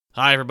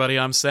Hi, everybody,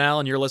 I'm Sal,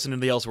 and you're listening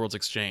to the Elseworlds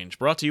Exchange,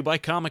 brought to you by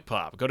Comic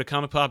Pop. Go to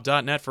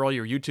comicpop.net for all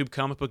your YouTube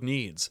comic book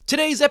needs.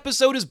 Today's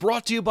episode is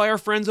brought to you by our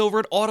friends over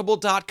at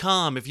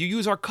Audible.com. If you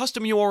use our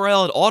custom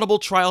URL at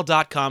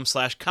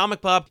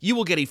audibletrial.com/comicpop, you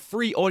will get a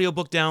free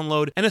audiobook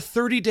download and a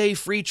 30-day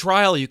free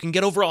trial. You can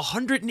get over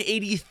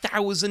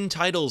 180,000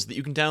 titles that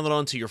you can download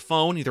onto your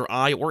phone, either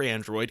i or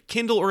Android,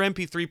 Kindle or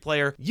MP3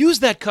 player. Use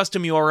that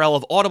custom URL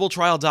of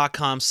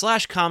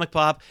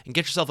audibletrial.com/comicpop and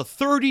get yourself a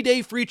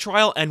 30-day free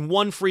trial and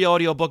one free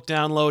audiobook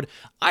download.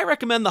 I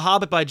recommend The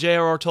Hobbit by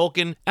J.R.R.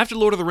 Tolkien. After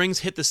Lord of the Rings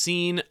hit the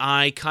scene,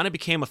 I kind of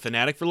became a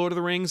fanatic for Lord of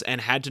the Rings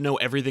and had to know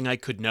everything I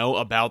could know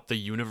about the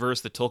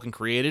universe that Tolkien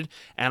created,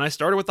 and I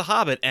started with The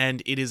Hobbit,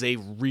 and it is a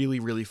really,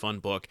 really fun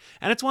book,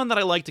 and it's one that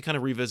I like to kind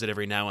of revisit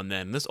every now and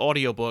then. This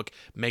audiobook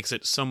makes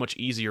it so much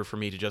easier for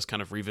me to just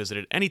kind of revisit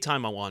it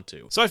anytime I want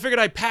to. So I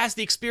figured I'd pass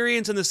the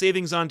experience and the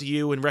savings on to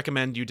you and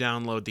recommend you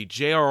download the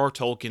J.R.R.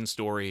 Tolkien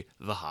story,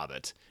 The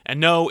Hobbit. And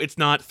no, it's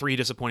not 3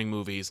 disappointing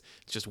movies,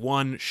 it's just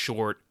one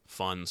short,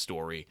 fun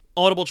story.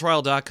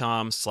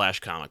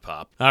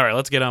 audibletrial.com/comicpop. All right,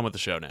 let's get on with the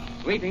show now.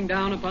 Sweeping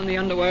down upon the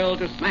underworld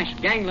to smash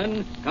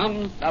gangland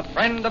comes the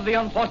friend of the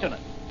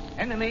unfortunate,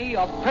 enemy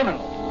of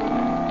criminals.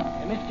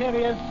 A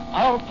mysterious,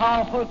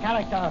 all-powerful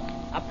character,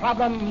 a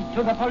problem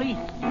to the police,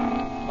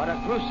 but a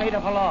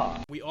crusader for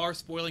law. We are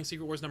spoiling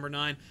Secret Wars number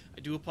 9.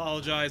 I do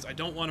apologize. I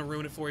don't want to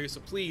ruin it for you, so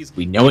please.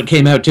 We know it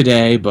came out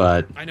today,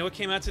 but I know it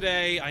came out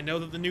today. I know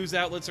that the news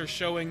outlets are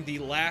showing the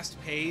last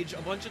page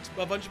a bunch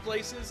of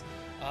places,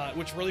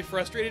 which really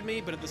frustrated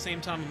me, but at the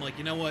same time, I'm like,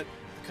 you know what?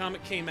 The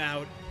comic came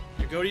out.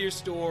 You go to your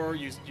store,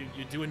 you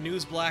do a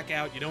news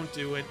blackout, you don't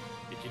do it.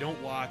 If you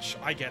don't watch,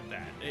 I get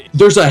that.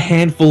 there's a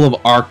handful of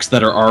arcs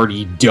that are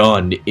already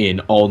done in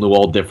All New,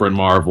 All Different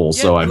Marvel,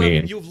 Yeah, so I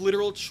mean, you have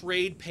literal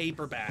trade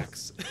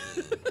paperbacks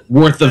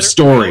worth that of are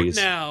stories.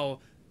 out now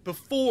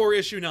before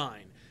issue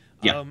 9.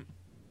 Yeah.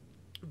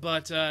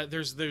 But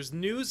there's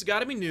news,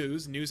 gotta be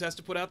news. News has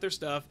to put out their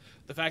stuff.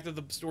 The fact that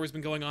the story's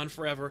been going on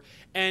forever.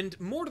 And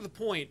more to the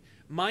point,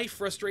 my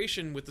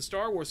frustration with the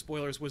Star Wars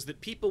spoilers was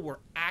that people were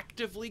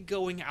actively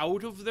going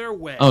out of their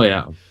way Oh,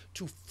 yeah.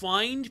 to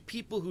find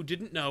people who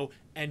didn't know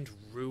and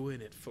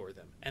ruin it for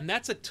them. And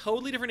that's a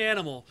totally different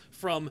animal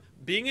from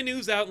being a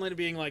news outlet and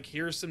being like,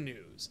 here's some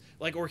news.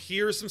 Like, or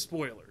here's some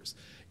spoilers.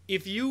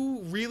 If you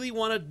really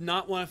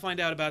not want to find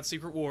out about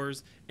Secret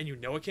Wars and you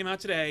know it came out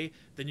today,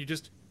 then you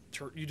just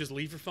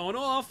leave your phone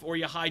off, or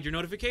you hide your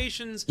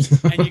notifications,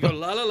 and you go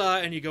la la la,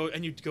 and you go to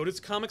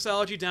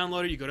Comixology,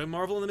 download it, you go to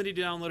Marvel Unlimited,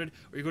 download it,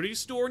 or you go to your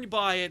store and you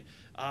buy it,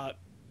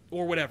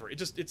 or whatever.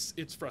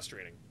 It's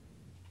frustrating,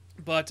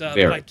 but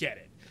I get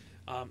it.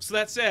 So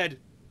that said,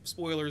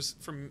 spoilers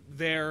from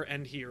there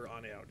and here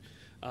on out.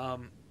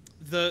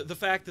 The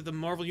fact that the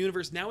Marvel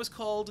Universe now is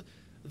called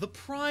the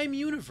Prime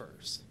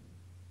Universe.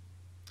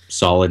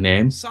 Solid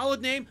name.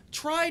 Solid name,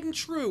 tried and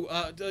true.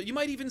 You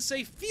might even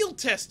say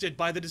field-tested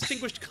by the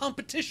distinguished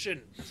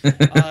competition.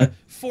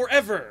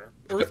 Forever.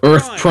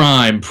 Earth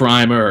Prime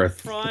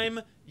Earth. Prime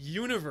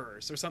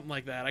Universe, or something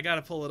like that. I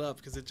gotta pull it up,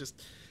 because it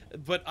just...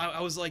 But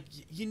I was like,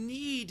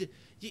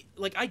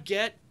 I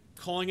get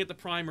calling it the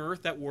Prime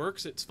Earth, that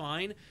works, it's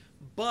fine.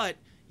 But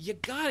you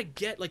gotta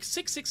get...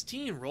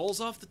 616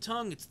 rolls off the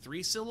tongue, it's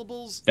 3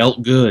 syllables.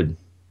 Felt good.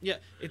 Yeah,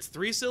 it's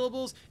 3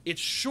 syllables, it's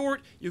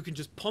short, you can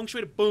just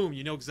punctuate it, boom,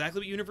 you know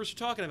exactly what universe you're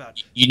talking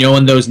about. You know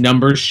when those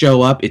numbers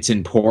show up, it's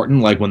important,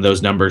 like when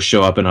those numbers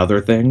show up in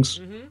other things.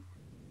 Mm-hmm.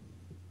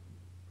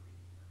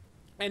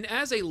 And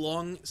as a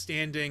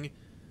long-standing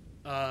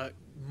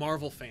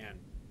Marvel fan,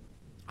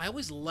 I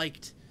always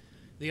liked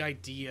the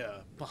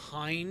idea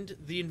behind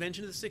the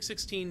invention of the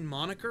 616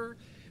 moniker,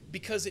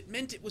 because it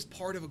meant it was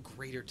part of a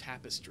greater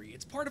tapestry.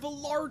 It's part of a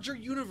larger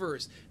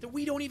universe that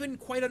we don't even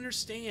quite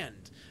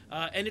understand.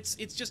 And it's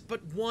just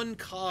but one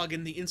cog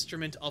in the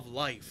instrument of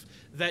life.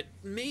 That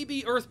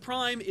maybe Earth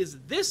Prime is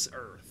this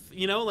Earth.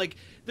 You know,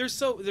 there's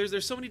so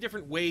many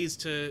different ways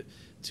to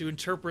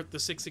interpret the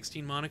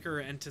 616 moniker,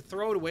 and to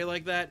throw it away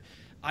like that,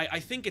 I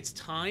think it's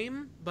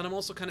time, but I'm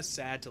also kind of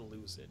sad to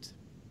lose it.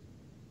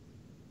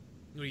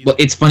 Well,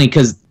 it's funny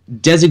because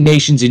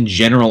designations in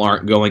general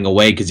aren't going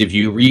away, because if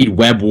you read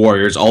Web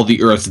Warriors, all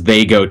the Earths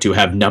they go to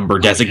have number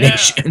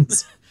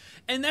designations.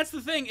 Yeah. And that's the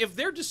thing, if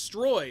they're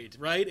destroyed,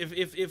 right?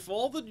 If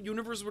all the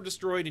universes were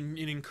destroyed in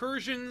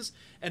incursions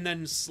and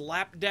then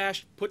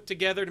slapdash put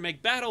together to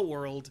make Battle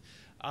World,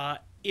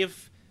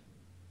 if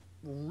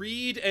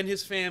Reed and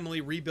his family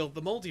rebuilt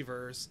the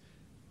multiverse,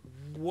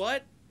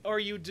 what are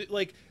you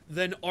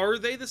then are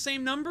they the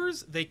same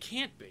numbers? They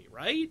can't be,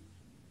 right?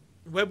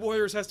 Web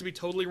Warriors has to be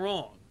totally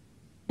wrong.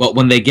 Well,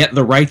 when they get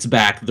the rights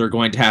back, they're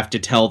going to have to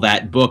tell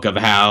that book of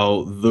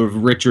how the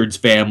Richards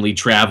family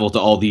traveled to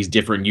all these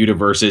different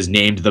universes,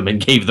 named them,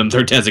 and gave them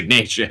their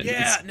designations.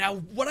 Yeah, now,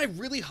 what I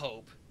really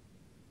hope,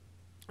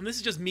 and this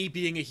is just me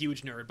being a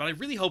huge nerd, but I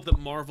really hope that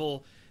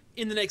Marvel,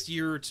 in the next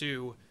year or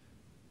two,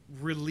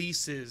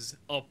 releases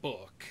a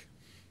book.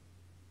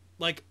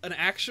 Like, an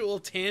actual,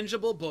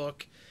 tangible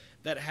book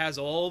that has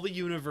all the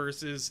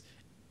universes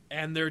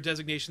and their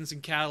designations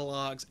and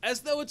catalogs as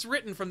though it's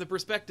written from the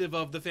perspective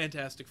of the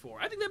Fantastic Four.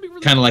 I think that'd be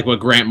really Kind of cool. like what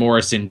Grant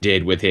Morrison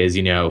did with his,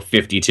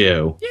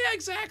 52. Yeah,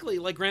 exactly.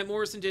 Like Grant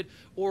Morrison did.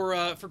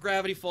 Or for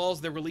Gravity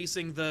Falls, they're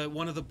releasing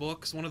one of the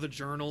books, one of the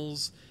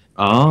journals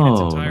in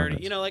its Oh.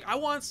 entirety. Like, I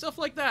want stuff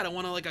like that. I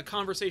want a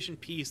conversation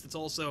piece that's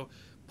also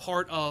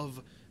part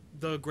of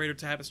the greater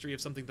tapestry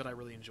of something that I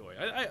really enjoy.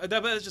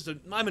 That's just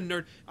I'm a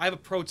nerd. I have a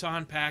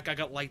proton pack. I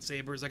got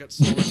lightsabers. I got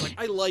swords. Like,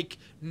 I like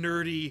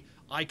nerdy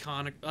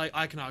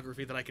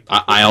iconography that I can.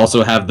 I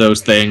also have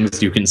those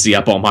things you can see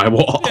up on my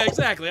wall. Yeah,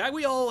 exactly.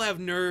 We all have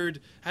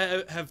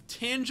have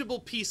tangible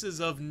pieces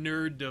of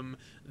nerddom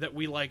that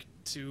we like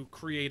to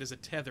create as a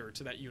tether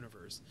to that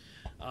universe.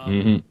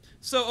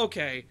 So,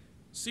 okay,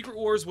 Secret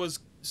Wars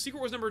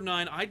number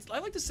 9. I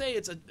like to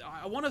say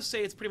I want to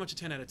say it's pretty much a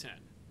 10 out of 10.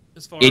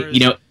 As far as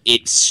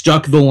It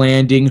stuck the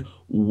landing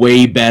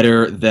way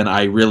better than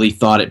I really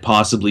thought it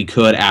possibly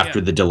could after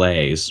the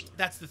delays.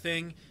 That's the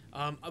thing.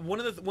 One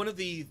of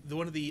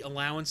the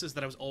allowances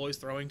that I was always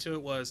throwing to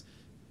it was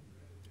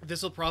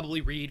this will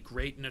probably read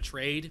great in a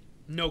trade.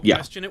 No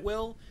question it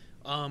will.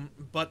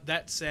 But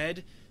that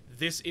said,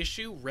 this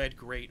issue read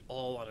great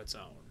all on its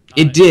own.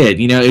 It did.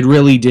 It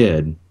really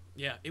did.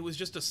 Yeah, it was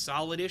just a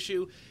solid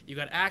issue. You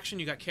got action,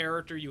 you got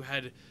character, you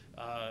had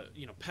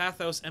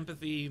pathos,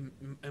 empathy,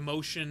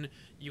 emotion.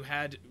 You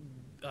had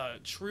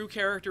true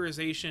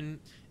characterization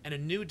and a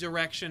new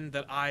direction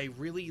that I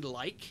really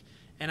like.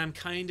 And I'm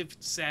kind of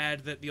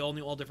sad that the All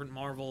New, All Different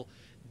Marvel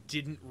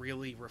didn't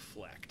really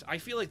reflect. I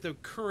feel like the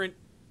current,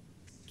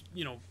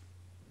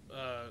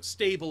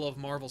 stable of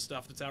Marvel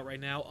stuff that's out right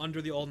now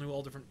under the All New,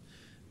 All Different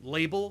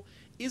label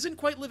isn't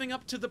quite living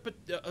up to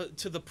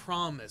the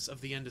promise of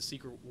the end of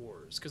Secret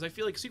Wars. Because I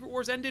feel like Secret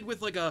Wars ended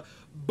with like a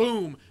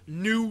boom,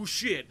 new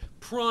shit,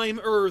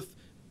 Prime Earth,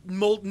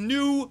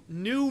 new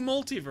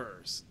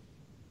multiverse.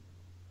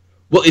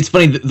 Well, it's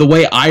funny, the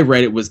way I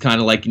read it was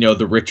kind of like,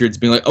 the Richards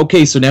being like,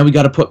 okay, so now we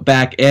got to put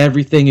back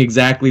everything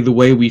exactly the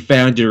way we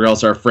found it, or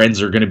else our friends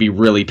are going to be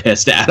really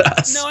pissed at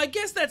us. No, I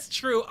guess that's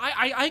true.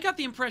 I got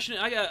the impression,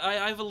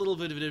 I have a little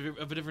bit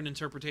of a different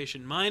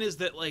interpretation. Mine is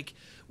that, like,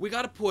 we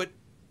got to put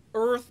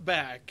Earth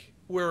back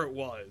where it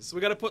was.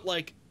 We got to put,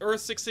 like,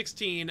 Earth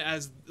 616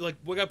 as, like,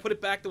 we got to put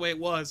it back the way it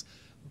was.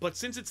 But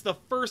since it's the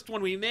first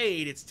one we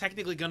made, it's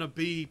technically going to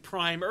be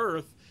Prime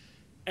Earth,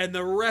 and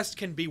the rest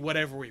can be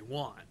whatever we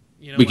want.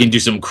 We can do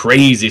some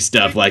crazy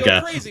stuff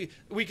crazy.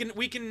 We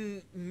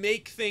can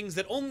make things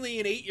that only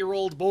an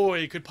 8-year-old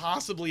boy could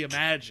possibly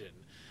imagine.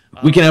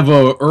 We can have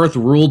a Earth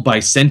ruled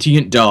by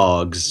sentient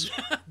dogs.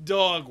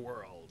 Dog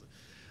World.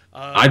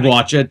 I'd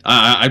watch it.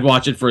 I'd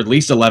watch it for at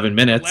least 11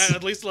 minutes.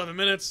 At least 11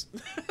 minutes.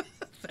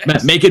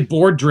 Make it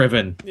board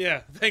driven.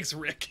 Yeah, thanks,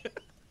 Rick.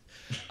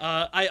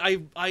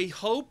 I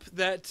hope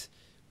that.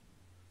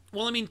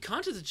 Well, I mean,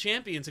 Contest of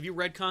Champions. Have you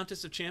read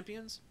Contest of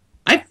Champions?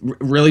 I've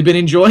really been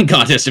enjoying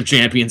Contest of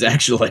Champions,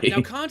 actually.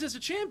 Now, Contest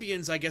of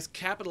Champions, I guess,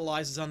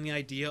 capitalizes on the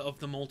idea of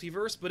the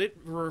multiverse, but it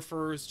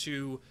refers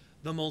to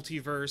the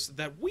multiverse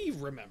that we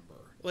remember.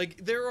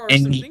 Like, there are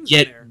some things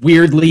in there.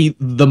 Weirdly,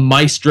 the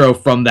Maestro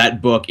from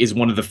that book is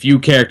one of the few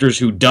characters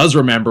who does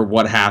remember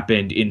what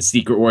happened in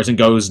Secret Wars and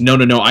goes, no,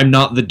 I'm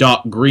not the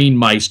Doc Green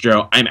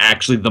Maestro. I'm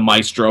actually the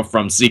Maestro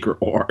from Secret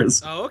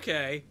Wars. Oh,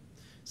 okay.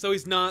 So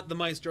he's not the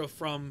Maestro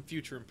from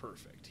Future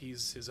Imperfect.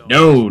 He's his own.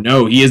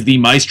 No, he is the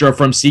Maestro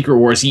from Secret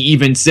Wars. He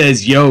even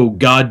says,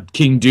 God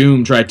King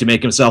Doom tried to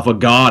make himself a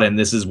god, and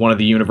this is one of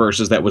the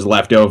universes that was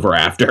left over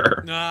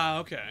after. Ah,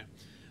 okay.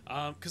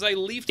 Because I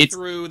leafed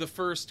through the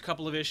first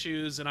couple of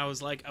issues, and I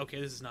was like,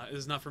 okay, this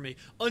is not for me.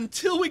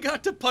 Until we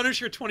got to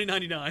Punisher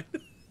 2099.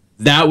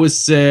 That was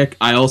sick.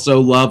 I also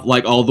love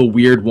all the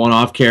weird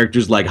one-off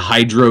characters like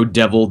Hydra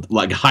Devil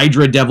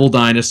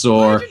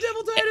Dinosaur. Hydra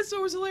Devil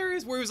Dinosaur was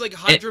hilarious, where he was like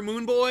Hydra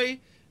Moon Boy,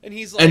 and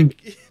he's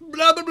like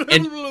blah blah blah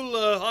blah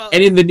blah.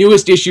 And in the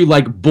newest issue,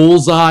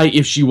 Bullseye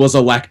if she was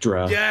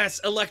Elektra. Yes,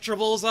 Elektra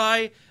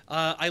Bullseye.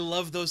 I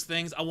love those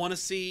things. I want to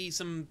see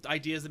some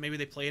ideas that maybe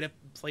they played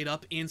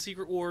up in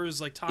Secret Wars,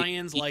 like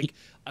tie-ins.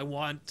 I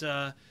want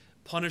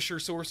Punisher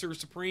Sorcerer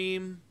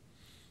Supreme.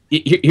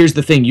 Here's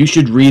the thing. You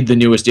should read the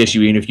newest issue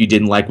even if you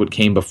didn't like what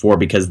came before,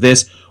 because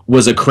this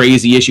was a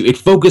crazy issue. It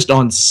focused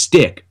on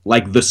Stick,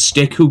 like the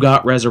Stick who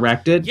got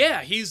resurrected.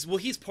 Yeah, he's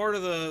part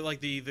of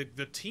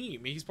the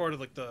team. He's part of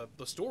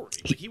the story.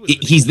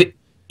 He's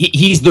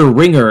the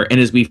ringer, and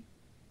as we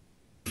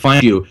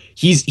find you,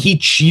 he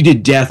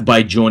cheated death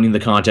by joining the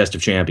Contest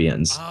of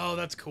Champions. Oh,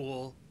 that's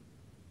cool.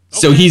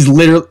 So he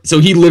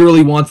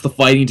literally wants the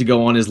fighting to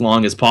go on as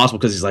long as possible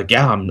because he's like,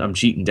 I'm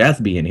cheating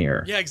death being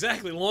here. Yeah,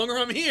 exactly. The longer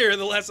I'm here,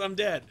 the less I'm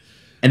dead.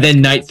 And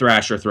then Night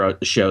Thrasher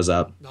shows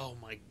up. Oh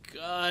my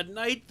god,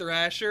 Night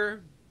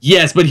Thrasher.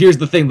 Yes, but here's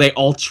the thing: they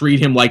all treat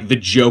him like the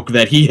joke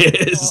that he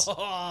is.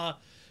 Oh,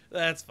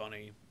 that's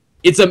funny.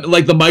 It's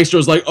like the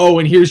Maestro's like, oh,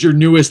 and here's your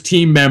newest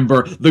team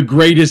member, the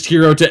greatest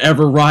hero to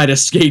ever ride a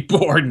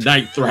skateboard,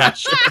 Night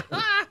Thrasher.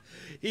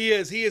 He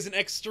is an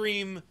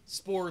extreme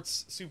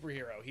sports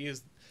superhero. He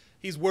is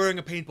He's wearing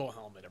a paintball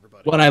helmet,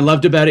 everybody. What I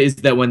loved about it is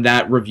that when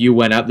that review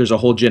went up, there's a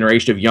whole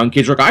generation of young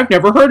kids who are like, I've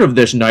never heard of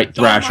this Night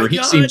Thrasher. Oh my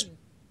God.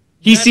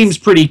 He seems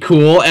pretty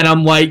cool, and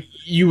I'm like,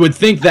 you would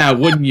think that,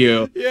 wouldn't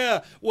you?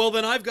 Yeah, well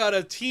then I've got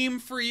a team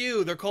for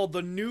you. They're called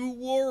the New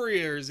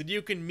Warriors, and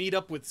you can meet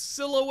up with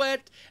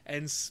Silhouette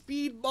and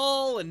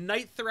Speedball and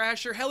Night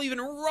Thrasher. Hell, even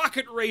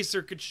Rocket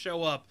Racer could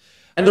show up.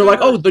 And they're like,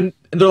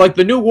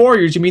 the New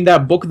Warriors. You mean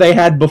that book they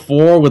had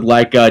before with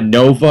like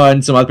Nova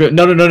and some other people?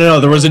 No.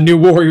 There was a New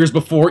Warriors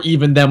before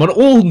even them, an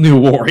old New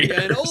Warriors.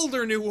 Yeah, an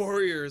older New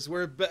Warriors.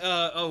 Where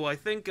I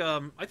think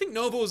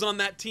Nova was on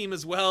that team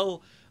as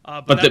well.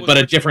 But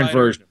a different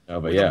version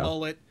of Nova, yeah.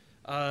 Mullet.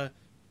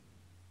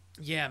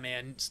 Yeah,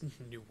 man,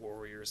 New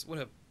Warriors. What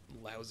a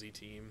lousy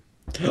team.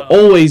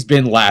 Always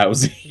been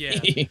lousy.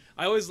 Yeah,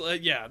 I always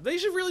they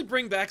should really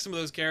bring back some of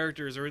those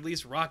characters, or at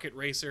least Rocket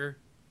Racer.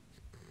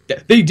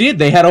 They did.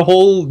 They had a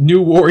whole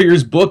New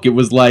Warriors book. It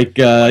was like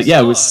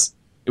it was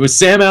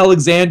Sam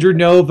Alexander,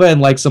 Nova, and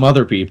like some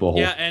other people.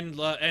 Yeah,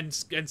 and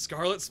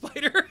Scarlet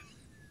Spider.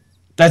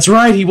 That's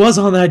right. He was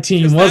on that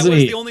team, wasn't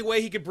he? The only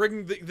way he could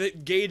bring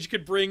that Gage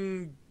could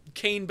bring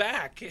Kane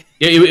back.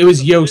 Yeah, it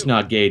was Yost,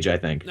 not Gage, I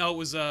think. No, it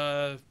was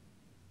the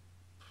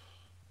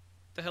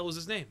hell was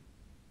his name?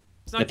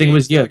 It's not I think Gage, it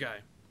was the other guy.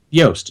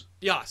 Yost.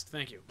 Yost,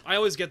 thank you. I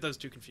always get those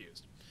two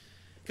confused.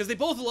 Because they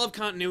both love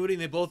continuity,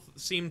 and they both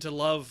seem to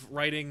love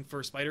writing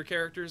for Spider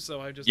characters,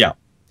 so I just... Yeah.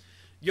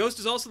 Yost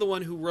is also the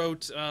one who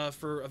wrote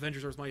for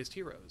Avengers Earth's Mightiest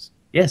Heroes.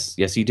 Yes,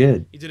 he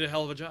did. He did a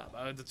hell of a job.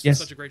 That's yes.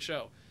 Such a great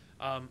show.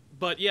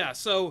 But yeah,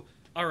 so...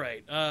 All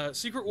right,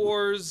 Secret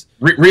Wars...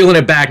 Reeling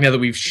it back now that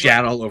we've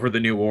shat all over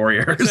the New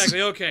Warriors.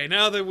 Exactly, okay.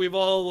 Now that we've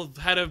all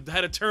had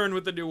a turn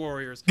with the New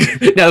Warriors.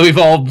 Now that we've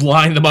all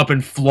lined them up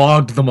and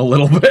flogged them a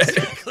little bit.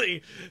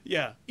 Exactly.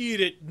 Yeah, eat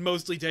it,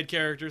 mostly dead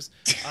characters.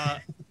 I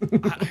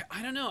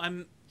don't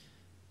know,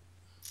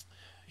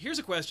 Here's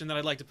a question that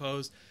I'd like to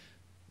pose.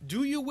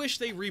 Do you wish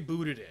they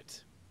rebooted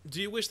it?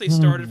 Do you wish they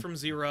started from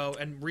zero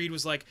and Reed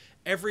was like,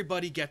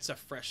 everybody gets a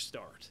fresh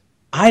start?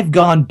 I've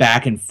gone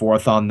back and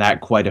forth on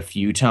that quite a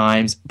few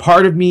times.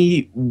 Part of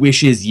me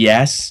wishes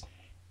yes,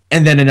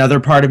 and then another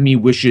part of me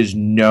wishes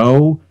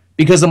no,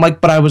 because I'm like,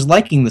 but I was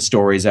liking the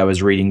stories I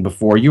was reading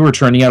before. You were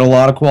turning out a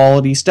lot of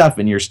quality stuff,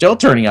 and you're still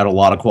turning out a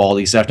lot of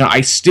quality stuff. Now, I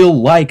still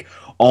like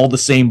all the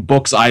same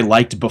books I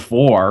liked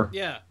before.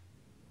 Yeah.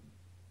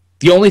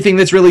 The only thing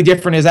that's really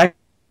different is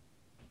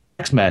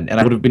X-Men, and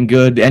I would have been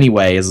good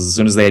anyway as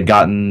soon as they had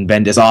gotten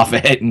Bendis off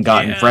it and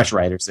gotten fresh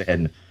writers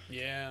in.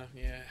 Yeah.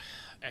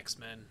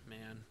 X-Men,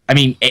 man. I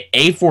mean,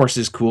 A-Force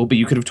is cool, but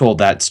you could have told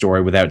that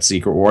story without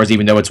Secret Wars,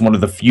 even though it's one of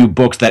the few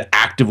books that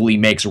actively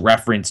makes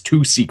reference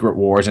to Secret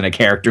Wars and a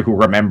character who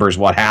remembers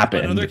what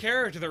happened. Another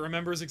character that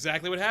remembers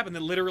exactly what happened,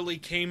 that literally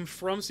came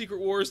from Secret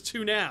Wars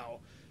to now.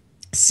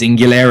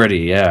 Singularity,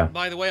 yeah.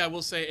 By the way, I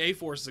will say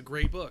A-Force is a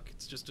great book.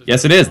 It's just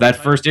yes, it is. That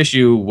first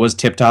issue was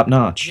tip-top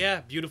notch.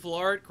 Yeah, beautiful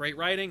art, great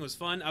writing, it was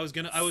fun. I was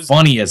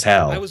funny as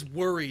hell. I was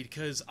worried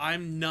because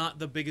I'm not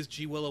the biggest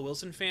G. Willow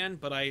Wilson fan,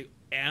 but I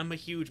am a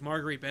huge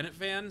Marguerite Bennett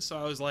fan, so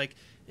I was like,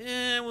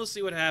 we'll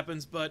see what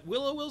happens. But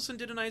Willow Wilson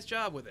did a nice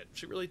job with it.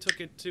 She really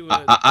took it to.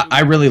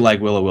 I really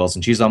like Willow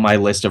Wilson. She's on my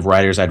list of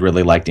writers I'd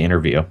really like to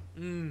interview.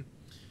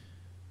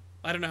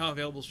 I don't know how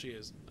available she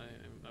is.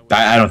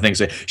 I don't think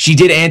so. She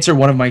did answer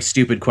one of my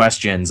stupid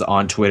questions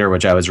on Twitter,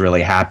 which I was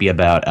really happy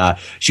about.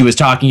 She was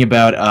talking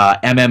about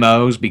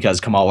MMOs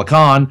because Kamala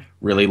Khan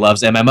really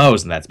loves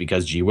MMOs, and that's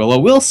because G. Willow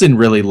Wilson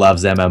really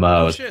loves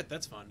MMOs. Oh shit,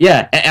 that's fun.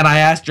 Yeah, and I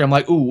asked her, I'm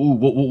like,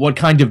 what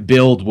kind of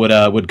build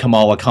would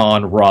Kamala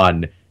Khan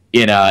run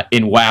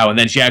in WoW? And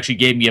then she actually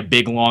gave me a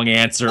big long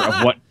answer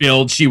of what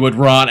build she would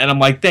run, and I'm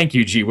like, thank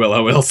you, G.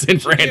 Willow Wilson,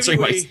 for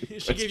answering my.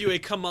 She gave you a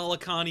Kamala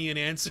Khanian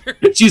answer.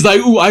 She's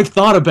like, I've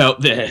thought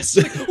about this.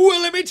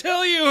 Well, let me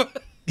tell you.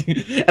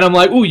 And I'm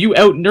like, you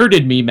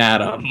out-nerded me,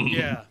 madam.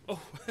 Yeah. Oh,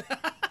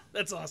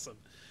 that's awesome.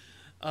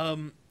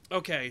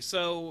 Okay,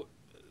 so...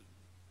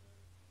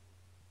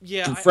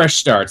 Yeah. Fresh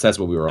starts, that's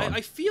what we were on.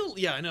 I feel...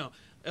 Yeah, I know.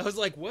 I was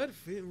like, what?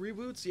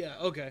 Reboots? Yeah,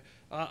 okay.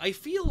 I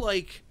feel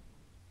like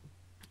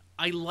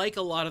I like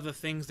a lot of the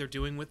things they're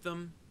doing with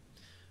them,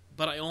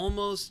 but I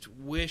almost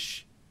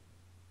wish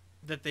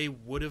that they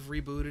would have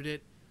rebooted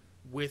it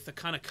with a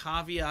kind of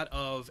caveat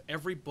of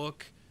every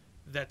book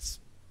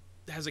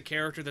has a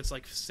character that's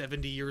like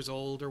 70 years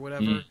old or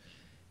whatever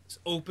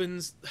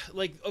opens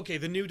like, okay,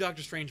 the new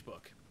Doctor Strange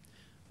book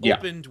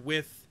opened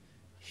with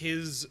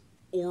his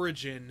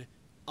origin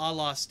a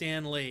la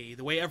Stan Lee,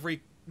 the way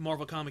every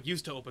Marvel comic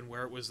used to open,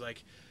 where it was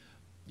like,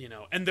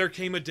 and there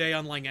came a day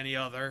unlike any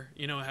other,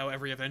 how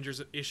every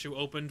Avengers issue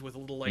opened with a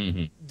little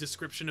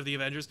description of the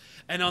Avengers,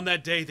 and on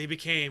that day they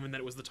became, and then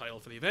it was the title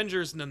for the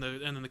Avengers, and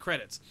then the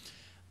credits.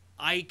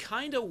 I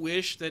kind of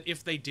wish that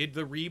if they did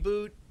the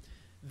reboot,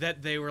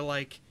 that they were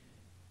like,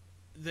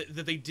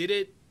 that they did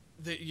it,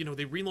 that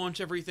they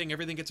relaunch everything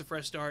gets a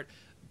fresh start,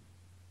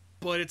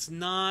 but it's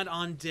not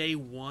on day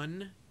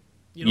one.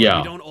 We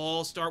don't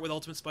all start with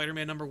Ultimate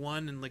Spider-Man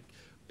 #1 and like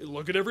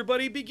look at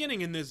everybody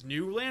beginning in this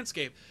new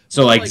landscape.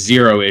 So, But, like,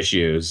 0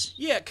 issues.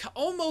 Yeah,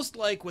 almost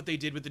like what they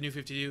did with the New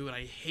 52, and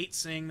I hate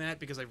saying that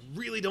because I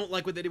really don't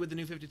like what they did with the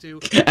New 52.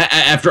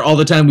 After all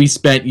the time we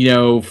spent,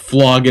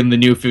 flogging the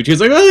New 52,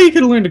 it's like, oh, you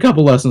could have learned a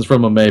couple lessons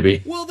from them,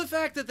 maybe. Well, the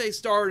fact that they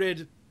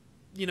started,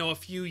 a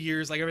few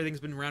years, like everything's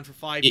been around for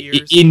 5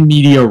 years. In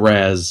media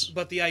res.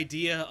 But the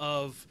idea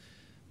of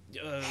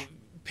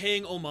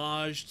paying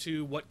homage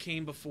to what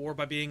came before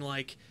by being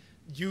like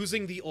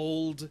using the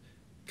old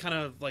kind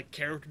of like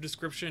character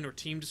description or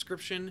team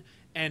description,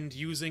 and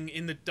using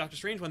in the Doctor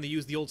Strange one they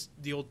used the old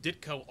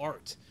Ditko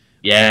art.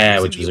 Yeah,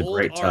 Using which was the a old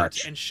great art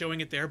touch. and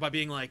showing it there by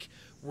being like,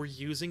 we're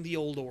using the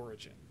old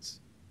origins.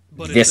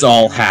 But This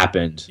all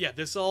happened. Yeah,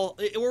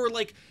 or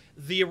like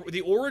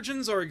the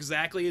origins are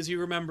exactly as you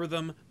remember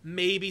them,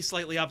 maybe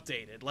slightly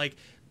updated. Like,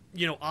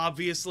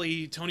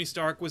 obviously Tony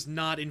Stark was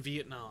not in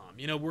Vietnam.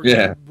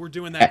 We're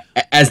doing that.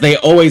 As they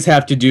always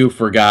have to do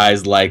for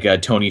guys like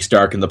Tony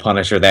Stark and the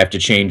Punisher, they have to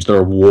change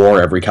their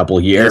war every couple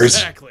of years.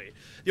 Exactly.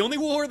 The only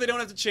war they don't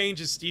have to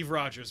change is Steve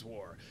Rogers'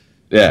 war.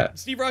 Yeah.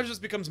 Steve Rogers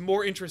becomes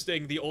more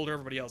interesting the older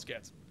everybody else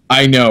gets.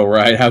 I know,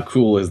 right? How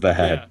cool is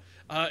that?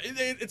 Yeah.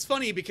 It's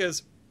funny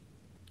because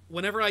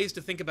whenever I used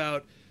to think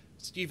about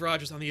Steve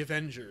Rogers on the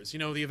Avengers,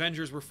 the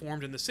Avengers were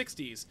formed in the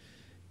 60s.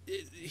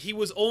 He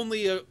was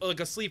only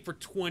asleep for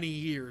 20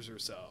 years or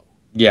so.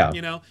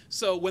 Yeah.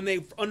 So when they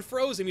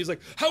unfroze him, he was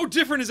like, how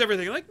different is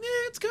everything? I'm like,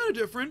 it's kind of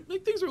different.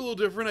 Like, things are a little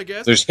different, I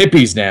guess. There's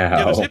hippies now.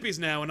 Yeah, there's hippies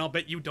now, and I'll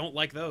bet you don't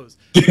like those.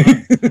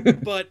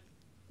 But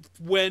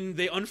when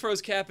they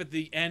unfroze Cap at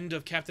the end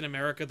of Captain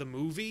America, the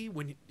movie,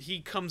 when he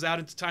comes out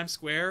into Times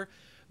Square,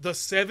 the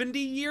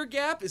 70-year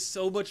gap is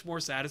so much more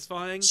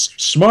satisfying.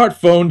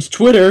 Smartphones,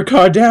 Twitter,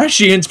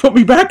 Kardashians, put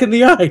me back in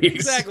the ice.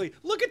 Exactly.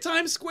 Look at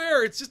Times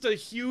Square. It's just a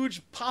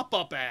huge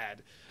pop-up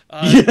ad.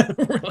 Yeah,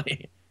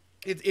 really.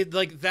 It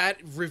like that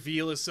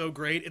reveal is so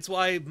great. It's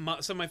why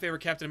some of my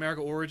favorite Captain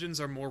America origins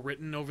are more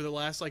written over the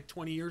last like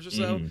 20 years or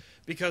so.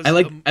 Because I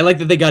like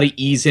that they got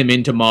to ease him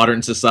into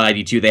modern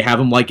society too. They have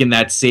him like in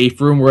that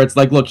safe room where it's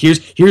like, look,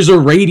 here's a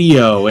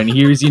radio and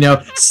here's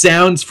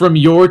sounds from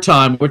your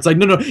time. Where it's like,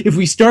 no, if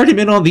we start him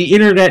in on the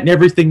internet and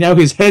everything, now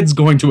his head's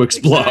going to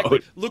explode.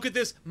 Exactly. Look at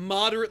this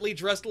moderately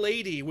dressed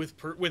lady with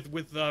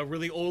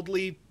really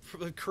oldly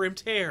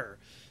crimped hair.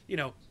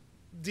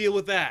 Deal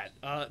with that.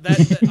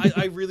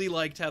 I really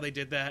liked how they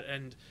did that,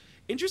 and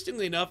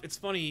interestingly enough, it's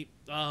funny.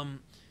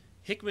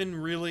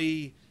 Hickman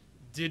really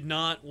did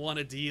not want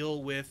to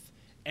deal with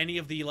any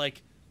of the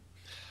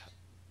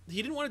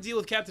he didn't want to deal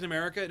with Captain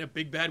America in a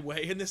big bad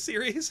way in this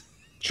series.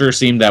 Sure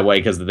seemed that way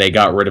because they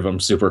got rid of him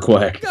super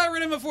quick. Got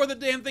rid of him before the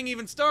damn thing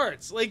even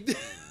starts. Like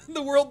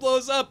the world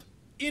blows up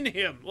in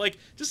him, like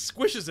just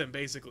squishes him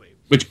basically.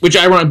 Which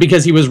ironic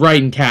because he was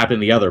writing Cap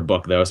in the other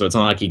book though, so it's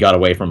not like he got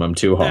away from him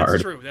too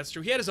hard. That's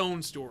true. He had his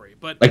own story,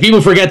 but like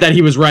people forget that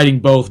he was writing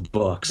both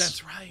books.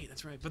 That's right.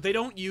 But they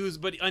don't use.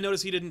 But I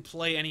noticed he didn't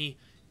play any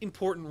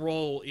important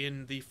role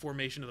in the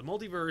formation of the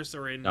multiverse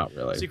or in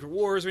Secret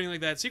Wars or anything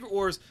like that. Secret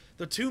Wars,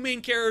 the two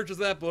main characters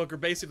of that book are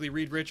basically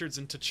Reed Richards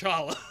and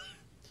T'Challa.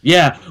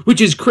 Yeah,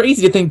 which is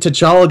crazy to think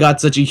T'Challa got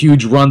such a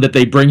huge run that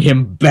they bring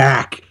him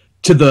back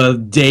to the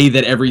day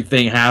that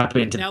everything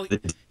happened. Now,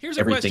 here's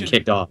a everything question.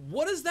 Kicked off.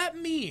 What does that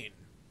mean?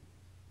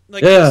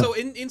 Like, yeah. So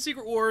in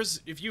Secret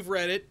Wars, if you've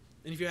read it,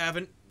 and if you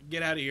haven't,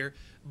 get out of here.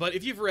 But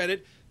if you've read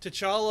it,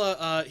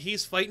 T'Challa,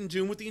 he's fighting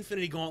Doom with the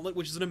Infinity Gauntlet,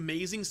 which is an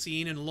amazing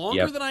scene and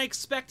longer than I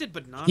expected,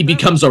 but not. He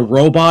becomes a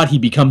robot. He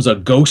becomes a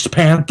Ghost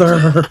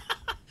Panther.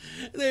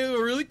 They have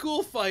a really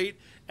cool fight,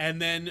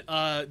 and then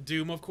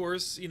Doom, of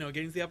course,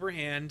 getting the upper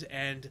hand,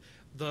 and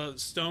the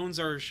stones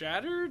are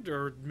shattered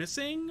or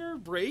missing or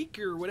break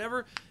or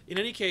whatever. In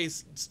any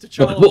case,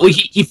 T'Challa. Well,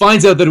 he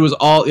finds out that it was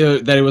all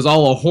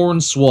a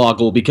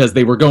hornswoggle because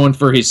they were going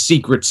for his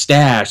secret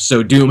stash.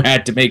 So Doom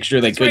had to make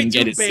sure they couldn't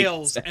get his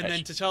bails, secret stash. and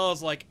then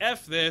T'Challa's like,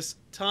 "F this."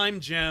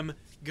 Time gem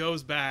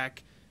goes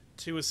back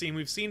to a scene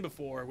we've seen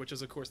before, which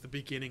is of course the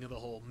beginning of the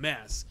whole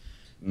mess.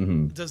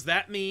 Mm-hmm. Does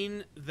that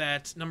mean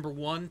that number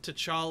one,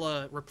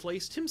 T'Challa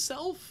replaced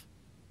himself?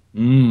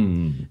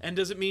 And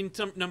does it mean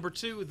number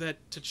two that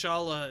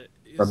T'Challa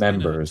is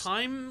remembers in a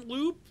time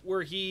loop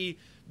where he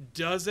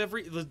does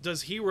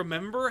he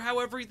remember how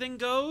everything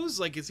goes?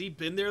 Like, has he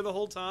been there the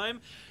whole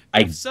time?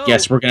 I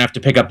guess we're gonna have to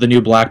pick up the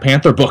new Black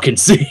Panther book and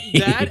see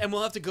that, and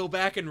we'll have to go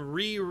back and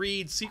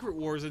reread Secret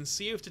Wars and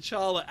see if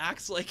T'Challa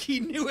acts like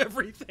he knew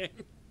everything.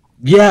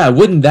 Yeah,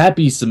 wouldn't that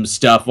be some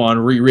stuff on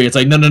reread? It's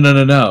like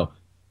no.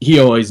 He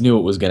always knew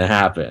it was gonna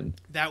happen.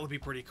 That would be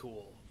pretty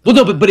cool. Well,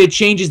 no, but it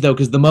changes, though,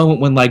 because the moment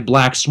when, like,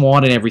 Black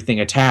Swan and everything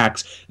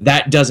attacks,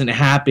 that doesn't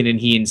happen, and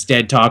he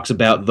instead talks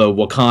about the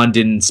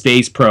Wakandan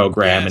space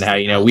program and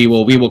how, we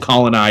will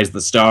colonize the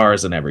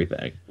stars and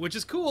everything. Which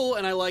is cool,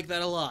 and I like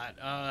that a lot.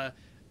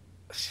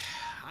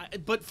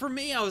 But for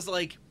me, I was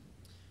like,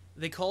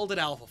 they called it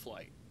Alpha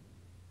Flight.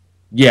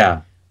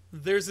 Yeah.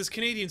 There's this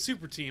Canadian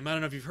super team. I don't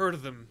know if you've heard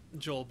of them,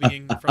 Joel,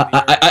 being from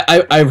the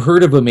area. I've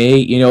heard of them,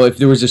 eh? If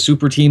there was a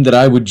super team that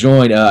I would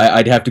join,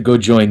 I'd have to go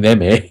join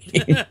them, eh?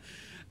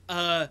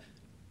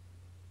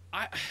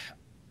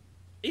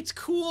 It's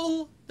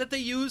cool that they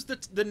use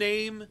the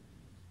name.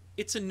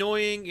 It's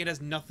annoying. It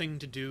has nothing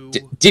to do.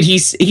 Did he?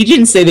 He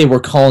didn't say they were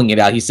calling it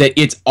out. He said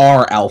it's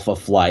our Alpha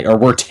Flight, or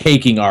we're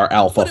taking our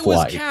Alpha But it was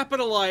Flight.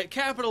 capital I,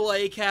 capital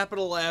A,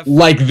 capital F.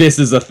 Like this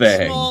is a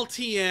thing. Small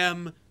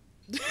TM.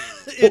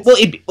 Well,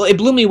 it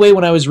blew me away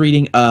when I was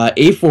reading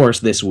A-Force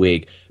this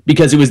week,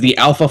 because it was the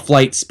Alpha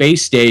Flight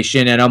space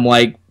station, and I'm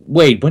like,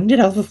 wait, when did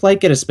Alpha Flight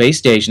get a space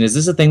station? Is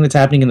this a thing that's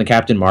happening in the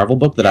Captain Marvel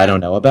book that I don't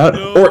know about?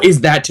 No. Or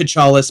is that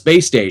T'Challa's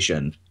space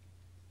station?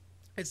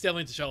 It's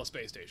definitely T'Challa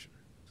Space Station.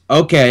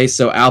 Okay,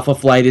 so Alpha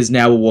Flight is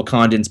now a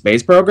Wakandan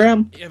space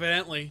program?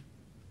 Evidently.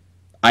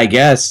 I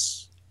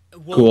guess.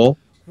 Well, Cool.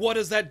 What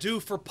does that do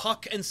for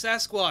Puck and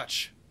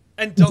Sasquatch?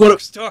 And What-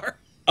 Darkstar?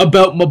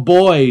 About my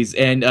boys,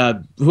 and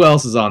who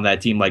else is on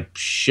that team? Like,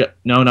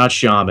 no, not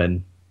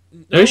Shaman. No,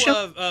 There's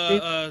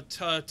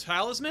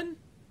Talisman?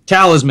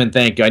 Talisman,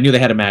 thank you. I knew they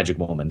had a magic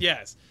woman.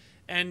 Yes.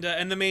 And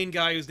the main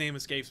guy whose name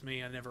escapes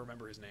me, I never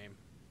remember his name.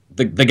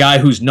 The guy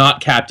who's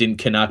not Captain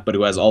Canuck, but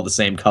who has all the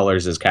same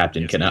colors as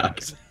Captain Canuck.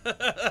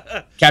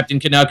 Captain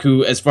Canuck,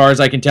 who, as far as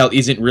I can tell,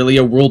 isn't really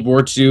a World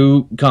War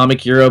II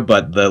comic hero,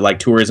 but the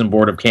Tourism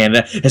Board of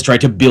Canada has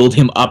tried to build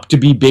him up to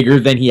be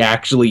bigger than he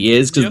actually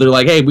is, because they're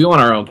like, hey, we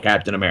want our own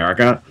Captain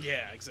America.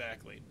 Yeah,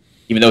 exactly.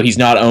 Even though he's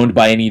not owned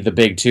by any of the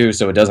big two,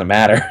 so it doesn't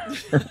matter.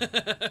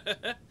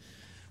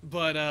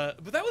 But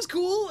that was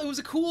cool. It was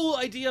a cool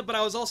idea, but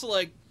I was also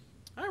like,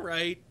 all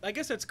right, I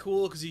guess that's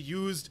cool because you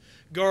used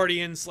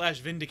Guardian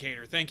 /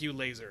 Vindicator. Thank you,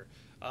 Laser.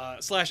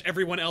 /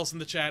 everyone else in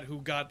the chat who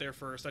got there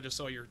first. I just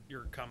saw your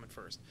comment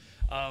first.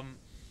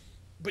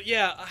 But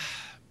yeah,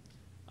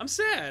 I'm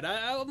sad.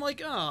 I'm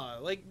like,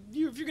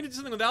 if you're gonna do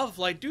something with Alpha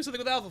Flight, do something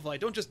with Alpha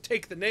Flight. Don't just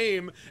take the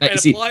name and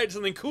apply it to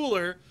something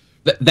cooler.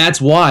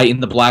 That's why in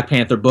the Black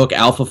Panther book,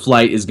 Alpha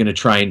Flight is going to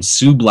try and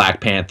sue Black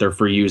Panther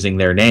for using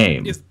their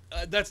name.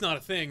 That's not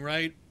a thing,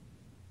 right?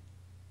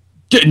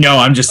 No,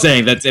 I'm just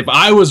saying that if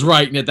I was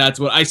writing it, that's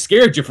what I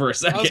scared you for a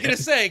second. I was gonna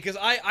say because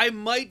I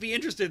might be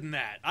interested in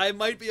that. I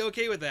might be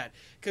okay with that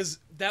because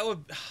that'd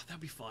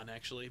be fun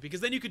actually.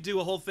 Because then you could do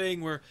a whole thing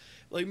where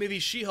like maybe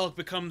She-Hulk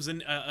becomes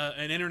an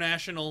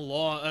international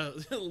law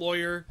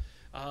lawyer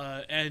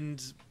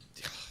and.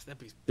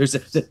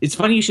 It's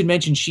funny you should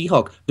mention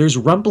She-Hulk. There's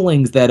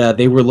rumblings that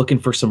they were looking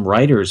for some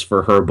writers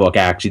for her book,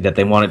 actually, that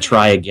they want to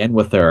try again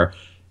with her.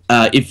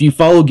 If you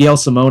follow Gail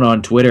Simone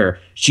on Twitter,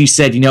 she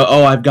said,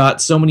 I've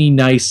got so many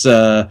nice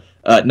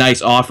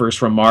offers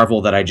from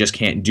Marvel that I just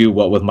can't do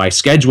what with my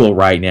schedule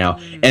right now.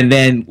 And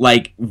then,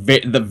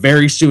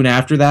 very soon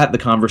after that, the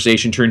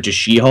conversation turned to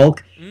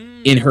She-Hulk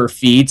in her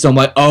feed. So I'm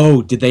like,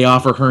 oh, did they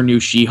offer her new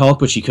She-Hulk,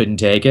 but she couldn't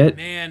take it?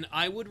 Man,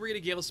 I would read a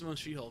Gail Simone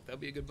She-Hulk.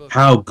 That'd be a good book.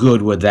 How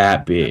good would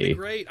that be? That'd be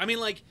great. I mean,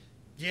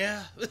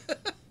 yeah.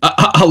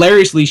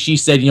 Hilariously, she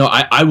said,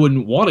 I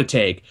wouldn't want to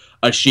take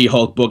a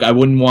She-Hulk book. I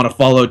wouldn't want to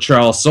follow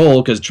Charles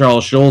Soule because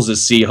Charles Soule's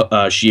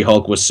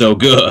She-Hulk was so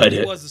good.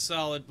 It was a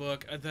solid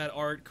book. That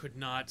art could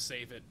not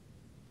save it.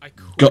 I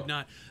could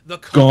not. The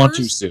covers, gone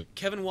too soon.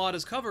 Kevin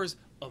Wada's covers,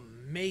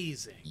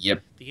 amazing.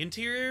 Yep. The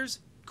interiors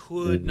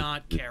could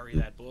not carry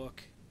that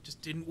book.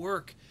 Just didn't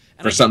work.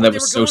 And for something that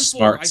was so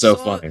smart, so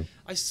funny.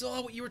 I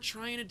saw what you were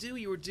trying to do.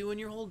 You were doing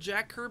your whole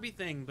Jack Kirby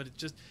thing, but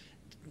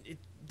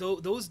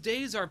those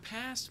days are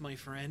past, my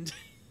friend.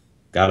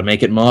 Gotta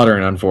make it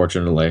modern,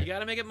 unfortunately. You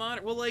gotta make it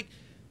modern. Well,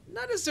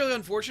 not necessarily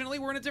unfortunately.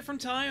 We're in a different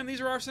time.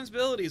 These are our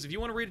sensibilities. If you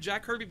want to read a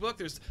Jack Kirby book,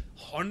 there's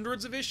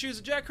hundreds of issues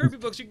of Jack Kirby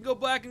books you can go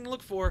back and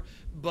look for.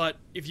 But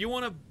if you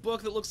want a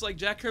book that looks like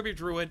Jack Kirby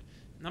drew it,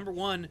 number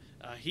one,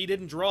 he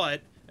didn't draw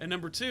it. And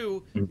number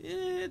two,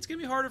 it's going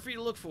to be harder for you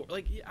to look for.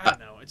 I don't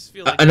know. I just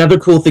feel like... Another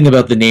cool thing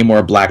about the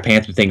Namor Black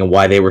Panther thing and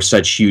why they were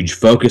such huge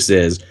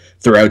focuses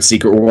throughout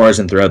Secret Wars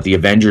and throughout the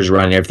Avengers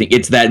run and everything,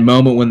 it's that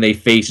moment when they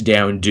face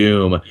down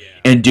Doom. Yeah.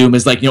 And Doom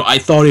is like, I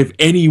thought if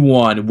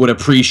anyone would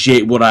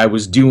appreciate what I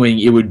was doing,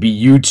 it would be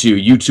you two.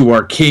 You two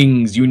are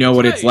kings. You know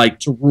what it's like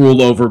to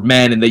rule over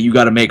men and that you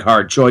got to make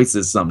hard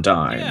choices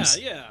sometimes.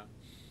 Yeah.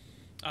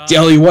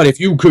 Tell you what, if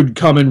you could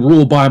come and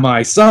rule by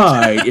my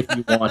side if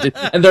you wanted.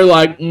 And they're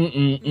like,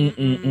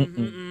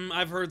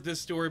 I've heard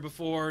this story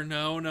before.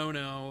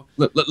 No.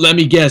 Let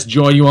me guess,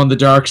 join you on the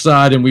dark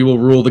side and we will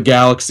rule the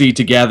galaxy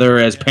together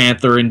as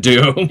Panther and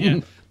Doom. Yeah.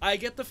 I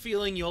get the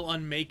feeling you'll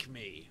unmake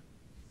me.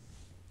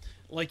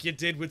 Like you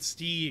did with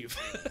Steve.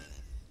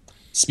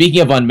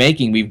 Speaking of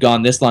unmaking, we've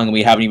gone this long and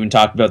we haven't even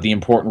talked about the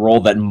important role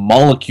that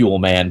Molecule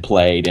Man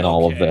played in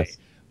all of this.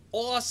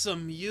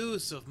 Awesome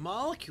use of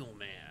Molecule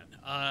Man.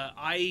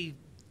 I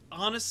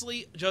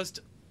honestly just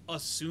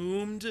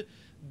assumed,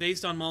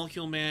 based on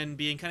Molecule Man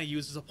being kind of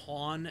used as a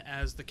pawn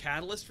as the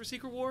catalyst for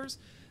Secret Wars,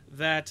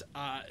 that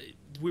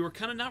we were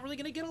kind of not really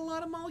going to get a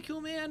lot of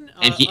Molecule Man.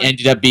 And he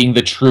ended up being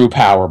the true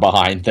power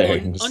behind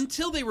things.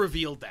 Until they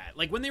revealed that.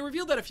 When they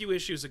revealed that a few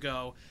issues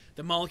ago,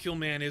 that Molecule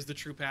Man is the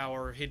true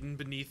power hidden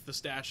beneath the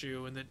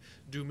statue and that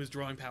Doom is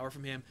drawing power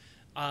from him,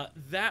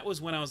 that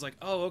was when I was like,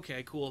 oh,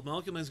 okay, cool.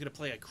 Molecule Man is going to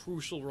play a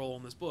crucial role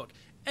in this book.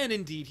 And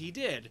indeed he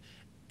did.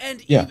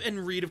 And Yeah.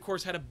 and Reed, of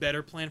course, had a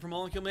better plan for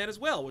Molecule Man as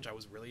well, which I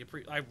was really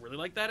I really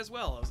liked that as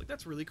well. I was like,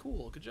 that's really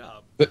cool. Good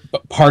job. But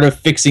part of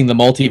fixing the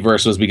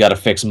multiverse was we got to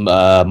fix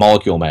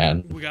Molecule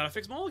Man. We gotta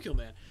fix Molecule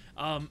Man.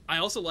 I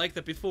also like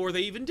that before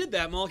they even did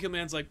that, Molecule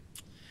Man's like,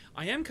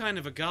 I am kind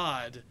of a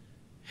god.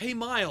 Hey,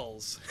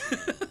 Miles.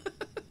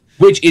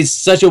 Which is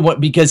such a what,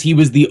 because he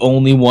was the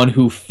only one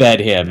who fed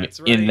him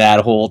That's right. in that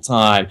whole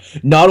time.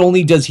 Not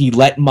only does he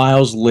let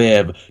Miles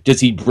live,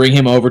 does he bring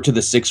him over to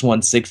the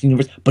 616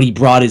 universe, but he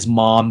brought his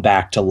mom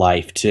back to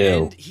life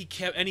too.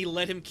 And he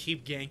let him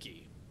keep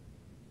Genki.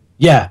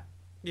 Yeah.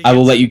 You I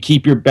will can- let you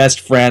keep your best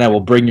friend. I will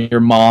bring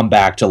your mom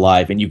back to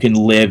life, and you can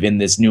live in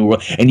this new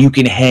world, and you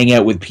can hang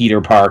out with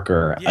Peter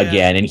Parker Yeah.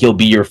 again, and he'll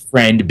be your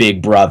friend,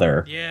 big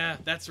brother. Yeah,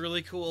 that's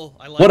really cool.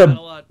 I like What that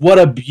a lot. what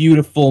a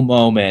beautiful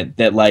moment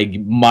that like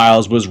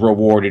Miles was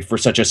rewarded for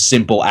such a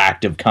simple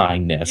act of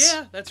kindness.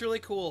 Yeah, that's really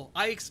cool.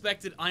 I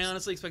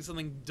honestly expected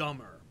something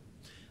dumber.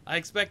 I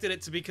expected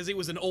it to be because he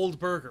was an old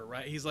burger,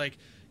 right? He's like,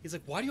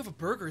 why do you have a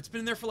burger? It's been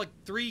in there for like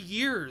 3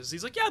 years.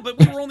 He's like, yeah, but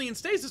we were only in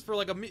stasis for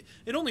like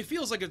it only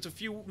feels like it's a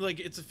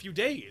few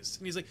days.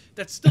 And he's like,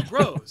 that still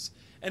grows.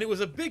 And it was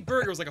a big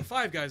burger. It was like a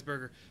Five Guys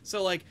burger.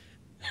 So like,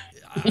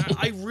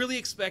 I really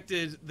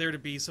expected there to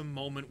be some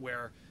moment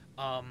where,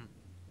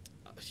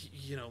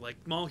 like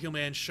Molecule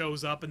Man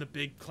shows up in the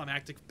big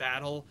climactic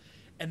battle,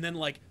 and then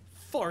like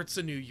farts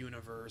a new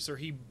universe, or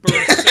he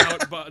bursts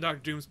out Doctor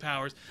Doom's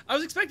powers. I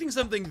was expecting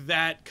something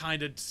that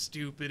kind of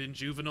stupid and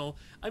juvenile.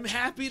 I'm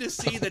happy to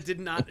see that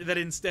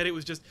instead it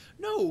was just,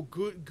 no,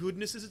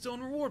 goodness is its own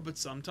reward, but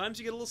sometimes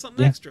you get a little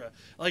something extra.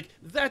 Like,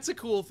 that's a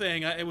cool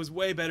thing. It was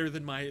way better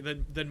than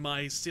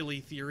my silly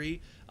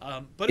theory.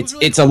 But it was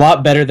really It's a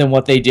lot better than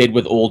what they did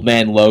with Old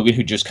Man Logan,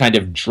 who just kind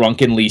of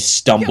drunkenly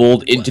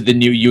stumbled into the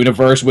new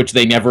universe, which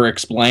they never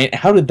explained.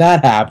 How did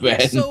that happen?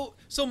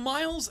 So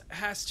Miles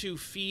has to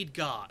feed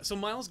God. So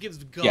Miles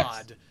gives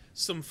God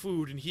some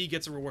food, and he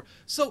gets a reward.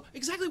 So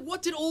exactly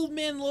what did Old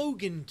Man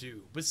Logan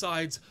do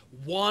besides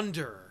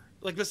wander?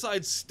 Like,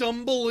 besides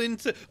stumble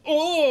into,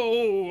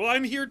 oh,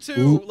 I'm here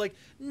too. Like,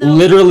 no.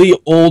 Literally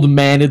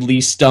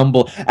old-manedly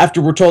stumble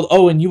after we're told,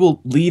 oh, and you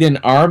will lead an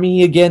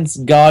army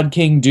against God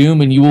King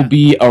Doom, and you will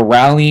be a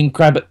rallying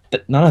cry, but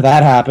none of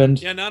that happened.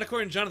 Yeah, not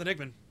according to Jonathan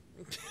Hickman.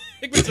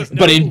 Hickman says no.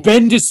 But in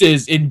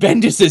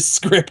Bendis's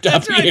script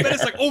That's up right. here.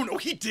 Bendis like, oh no,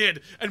 he did.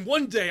 And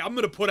one day I'm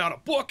gonna put out a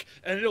book,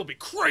 and it'll be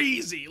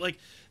crazy. Like,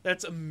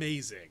 that's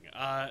amazing.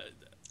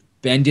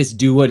 Bendis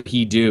do what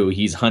he do.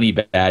 He's Honey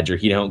Badger.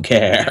 He don't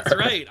care. That's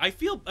right.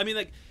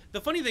 Like,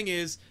 the funny thing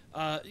is,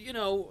 I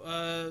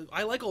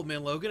like Old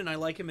Man Logan, and I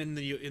like him in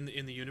the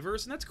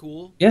universe, and that's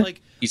cool. Yeah,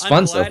 like, he's I'm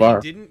fun so glad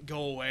far. He didn't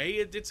go away.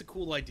 It's a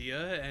cool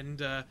idea, and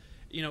I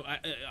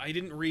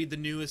didn't read the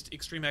newest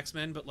Extreme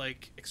X-Men, but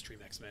like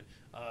Extraordinary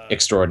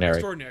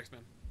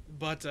X-Men.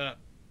 But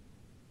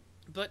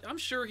I'm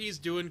sure he's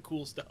doing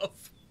cool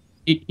stuff.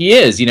 He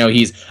is.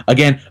 He's,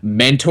 again,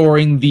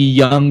 mentoring the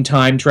young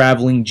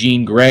time-traveling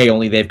Jean Grey,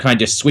 only they've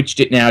kind of switched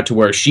it now to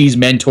where she's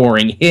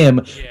mentoring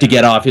him to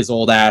get off his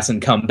old ass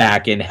and come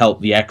back and help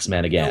the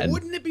X-Men again. Now,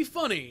 wouldn't it be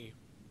funny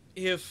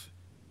if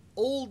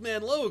Old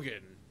Man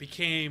Logan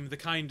became the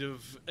kind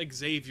of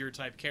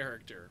Xavier-type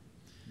character?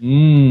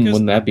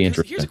 Wouldn't that be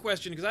interesting? Here's a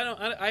question, because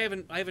I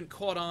haven't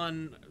caught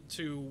on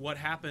to what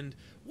happened.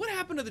 What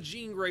happened to the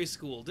Jean Grey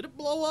school? Did it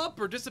blow up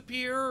or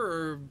disappear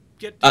or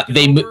get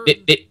taken over?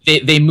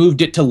 They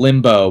moved it to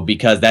Limbo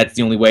because that's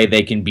the only way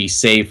they can be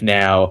safe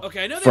now.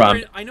 Okay, I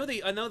know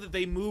that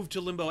they moved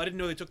to Limbo. I didn't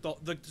know they took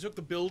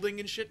the building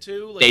and shit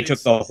too. Like, they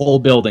took the whole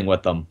building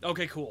with them.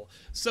 Okay, cool.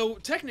 So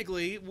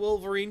technically,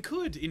 Wolverine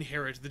could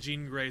inherit the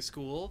Jean Grey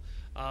school.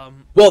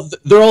 Well,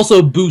 they're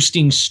also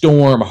boosting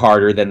Storm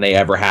harder than they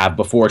ever have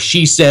before.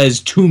 She says,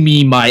 "To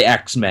me, my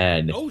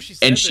X-Men." Oh, she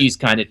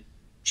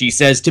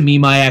says, "To me,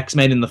 my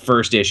X-Men" in the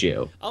first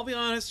issue. I'll be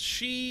honest,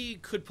 she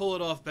could pull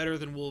it off better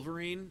than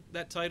Wolverine,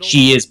 that title.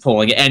 She is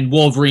pulling it, and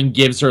Wolverine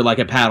gives her like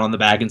a pat on the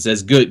back and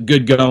says,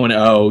 "Good going,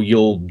 oh,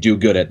 you'll do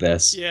good at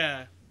this."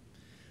 Yeah.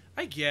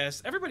 I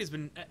guess everybody's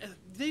been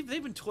they've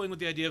been toying with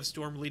the idea of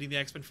Storm leading the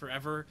X-Men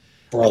forever.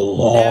 For a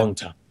long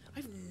time.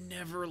 I've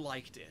never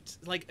liked it.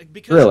 Like,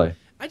 because Really?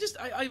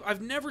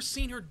 I've never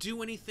seen her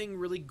do anything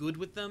really good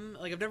with them.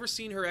 Like, I've never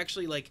seen her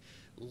actually like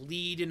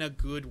lead in a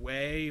good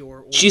way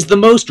or She's the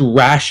most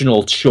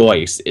rational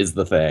choice is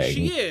the thing.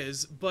 She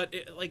is, but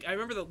I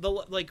remember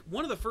the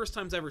one of the first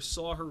times I ever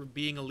saw her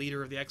being a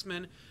leader of the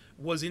X-Men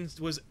was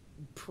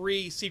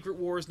pre Secret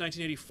Wars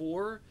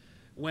 1984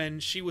 when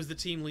she was the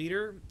team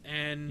leader,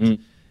 and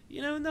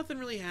nothing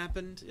really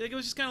happened. Like, it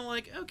was just kind of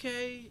like,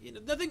 okay,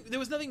 there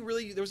was no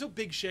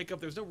big shakeup,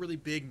 there was no really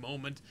big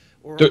moment,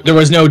 or there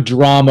was no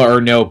drama or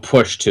no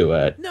push to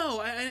it.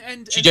 No,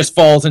 and she just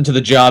falls into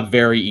the job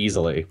very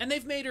easily. And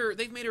they've made her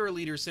a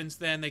leader since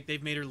then.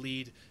 They've made her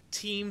lead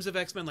teams of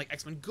X-Men, like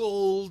X-Men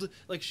Gold.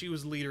 Like, she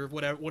was leader of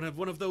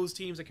one of those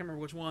teams. I can't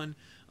remember which one.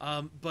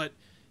 But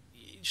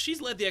she's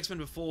led the X-Men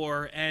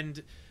before,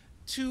 and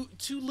to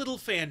little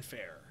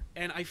fanfare.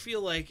 and I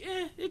feel like,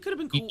 it could have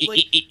been cool.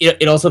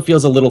 It also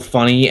feels a little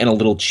funny and a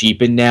little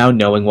cheapened now,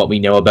 knowing what we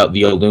know about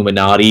the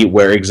Illuminati,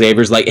 where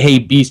Xavier's like, "Hey,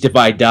 Beast, if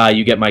I die,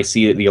 you get my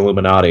seat at the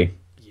Illuminati."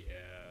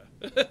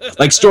 Yeah.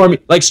 Like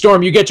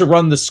Storm, you get to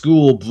run the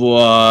school,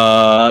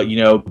 but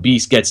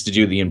Beast gets to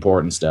do the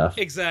important stuff.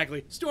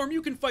 Exactly. Storm,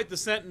 you can fight the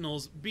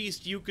Sentinels.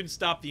 Beast, you can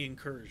stop the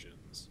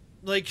incursions.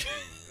 Like,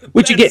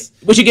 which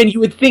again, you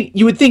would think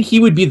he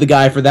would be the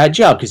guy for that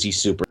job because he's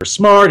super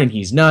smart and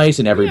he's nice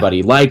and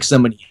everybody likes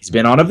him and he's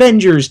been on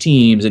Avengers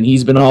teams and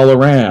he's been all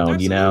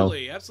around.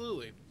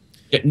 Absolutely.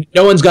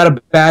 No one's got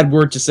a bad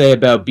word to say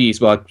about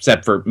Beast, well,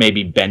 except for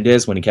maybe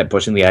Bendis when he kept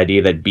pushing the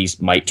idea that Beast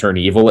might turn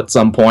evil at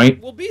some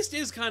point. Well, Beast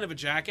is kind of a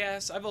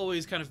jackass. I've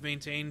always kind of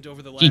maintained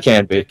over the last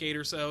decade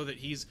or so that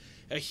he's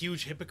a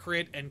huge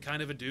hypocrite and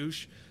kind of a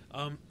douche.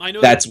 I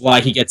know that's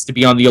why he gets to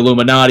be on the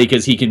Illuminati,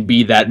 because he can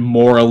be that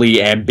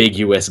morally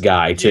ambiguous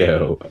guy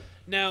too. Yeah.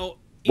 Now,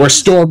 where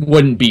Storm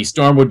wouldn't be.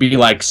 Storm would be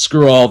like,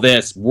 "Screw all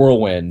this,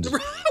 whirlwind."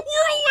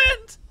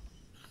 Whirlwind.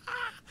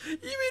 You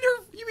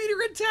mean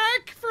her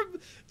attack from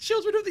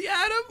Children of the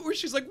Atom, where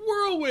she's like,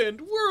 whirlwind.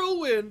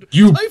 Typhoon.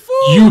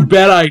 You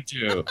bet I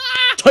do.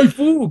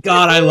 Typhoon.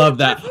 God, I love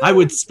that. Typhoon. I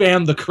would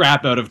spam the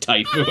crap out of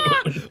Typhoon.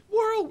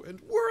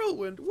 Whirlwind.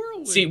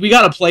 See, we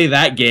gotta play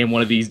that game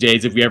one of these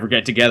days. If we ever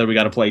get together, we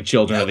gotta play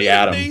Children of the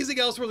Atom. Amazing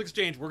Elseworlds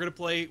Exchange. We're gonna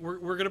play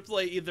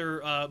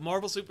either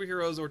Marvel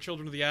superheroes or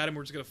Children of the Atom.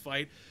 We're just gonna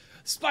fight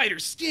Spider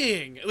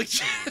Sting.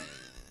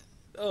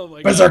 Oh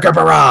my god. Berserker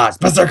Barrage.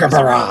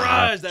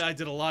 That I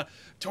did a lot.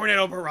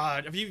 Tornado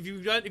Barrage. If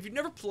you've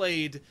never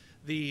played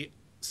the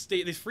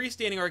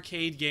freestanding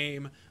arcade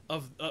game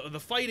of the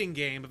fighting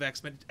game of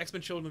X-Men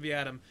Children of the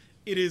Atom,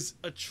 it is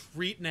a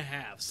treat and a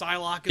half.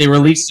 Psylocke. They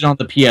released it on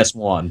the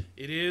PS1.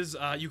 It is.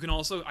 You can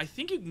also, I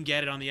think you can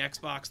get it on the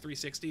Xbox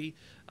 360.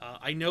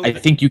 I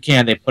think you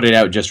can. They put it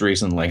out just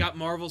recently. I got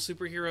Marvel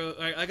superhero.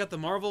 I got the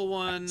Marvel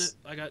one.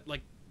 I got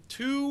like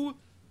 2,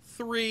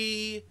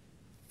 3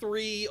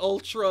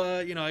 Ultra.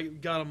 I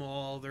got them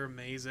all. They're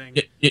amazing.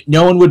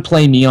 No one would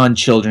play me on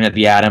Children of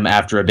the Atom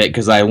after a bit,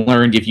 because I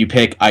learned if you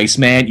pick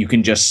Iceman, you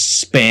can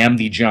just spam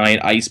the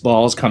giant ice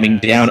balls coming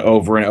down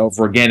over and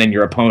over again, and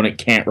your opponent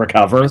can't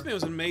recover. Iceman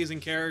was an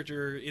amazing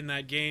character in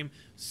that game.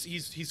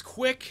 He's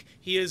quick.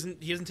 He doesn't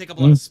take up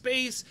a lot of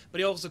space, but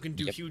he also can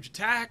do huge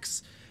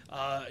attacks.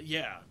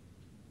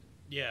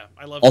 Yeah,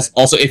 I love that.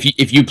 Also,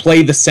 if you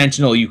play the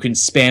Sentinel, you can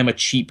spam a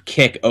cheap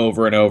kick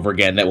over and over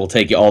again that will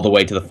take you all the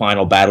way to the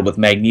final battle with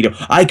Magneto.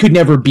 I could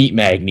never beat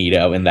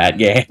Magneto in that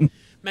game.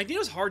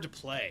 Magneto's hard to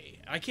play.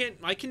 I can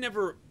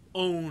never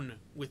own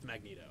with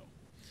Magneto.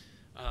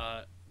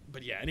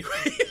 But yeah, anyway.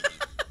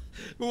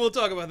 We'll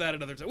talk about that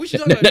another time. We should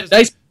talk about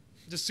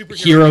just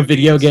superhero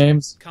video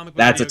games.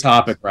 That's a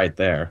topic games. Right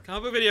there.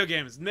 Comic book video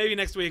games. Maybe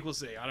next week we'll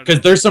see. I don't know.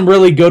 Because there's some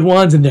really good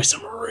ones and there's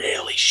some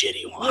really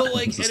shitty ones. Well,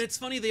 and it's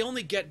funny, they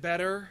only get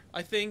better,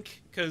 I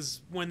think,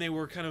 because when they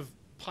were kind of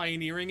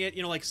pioneering it,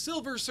 like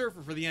Silver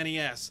Surfer for the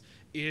NES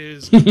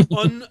is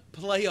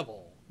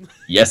unplayable.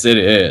 Yes, it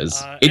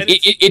is.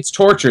 It's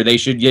torture. They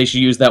should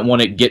use that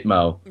one at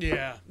Gitmo.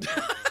 Yeah.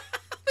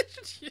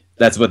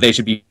 That's what they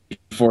should be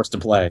forced to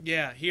play.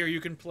 Yeah, here you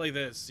can play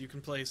this. You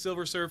can play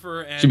Silver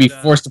Surfer and should be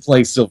forced to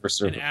play Silver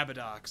Surfer and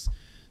Abadox.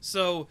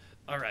 So,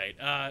 all right,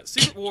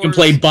 Secret Wars. You can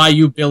play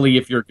Bayou Billy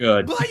if you're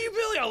good. Bayou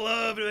Billy, I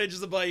love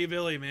Adventures of Bayou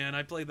Billy, man.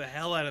 I played the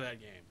hell out of that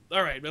game.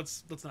 All right,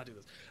 let's not do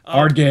this.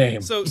 Hard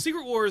game. So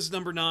Secret Wars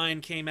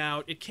 #9 came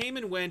out. It came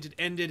and went. It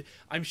ended.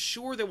 I'm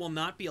sure there will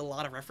not be a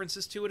lot of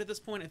references to it at this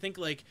point. I think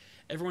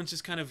everyone's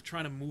just kind of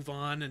trying to move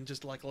on and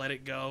just let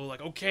it go.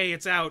 Okay,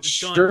 it's out.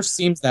 It's done. Sure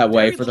seems that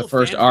way for the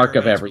first arc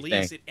of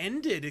everything. It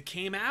ended. It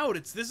came out.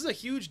 This is a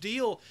huge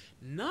deal.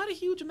 Not a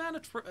huge amount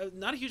of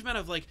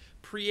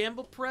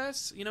preamble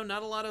press.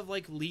 Not a lot of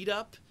lead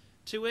up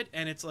to it.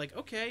 And it's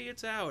okay,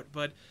 it's out.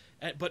 But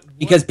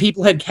because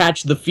people had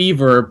catch the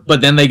fever, but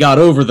then they got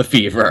over the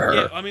fever.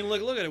 Yeah, I mean,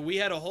 look at it. We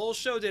had a whole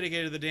show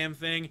dedicated to the damn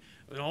thing,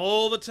 and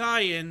all the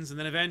tie-ins, and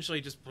then eventually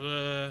just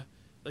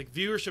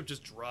viewership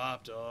just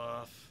dropped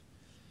off.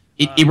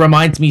 It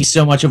reminds me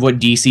so much of what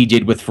DC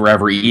did with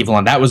Forever Evil,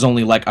 and that was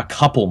only a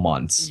couple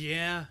months.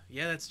 Yeah,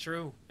 that's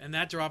true, and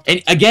that dropped.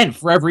 And again,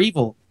 Forever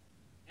Evil,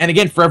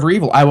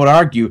 I would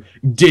argue,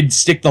 did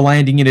stick the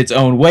landing in its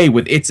own way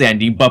with its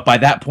ending, but by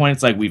that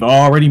point, it's we've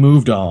already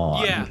moved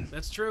on. Yeah,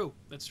 that's true.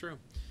 That's true.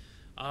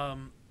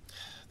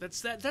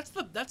 That's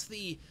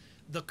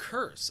the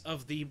curse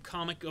of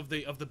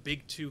the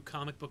big two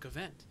comic book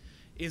event,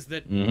 is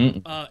that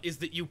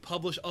you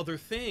publish other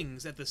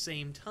things at the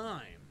same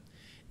time,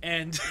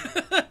 and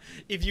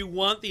if you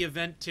want the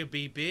event to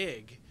be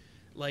big,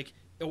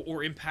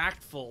 or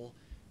impactful,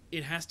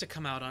 it has to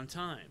come out on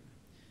time,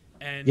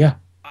 and yeah.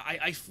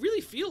 I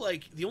really feel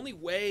like the only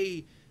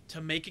way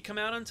to make it come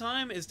out on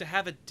time is to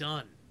have it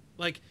done.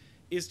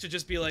 Is to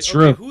just be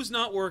okay, who's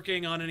not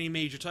working on any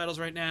major titles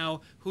right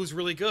now? Who's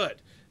really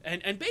good?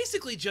 And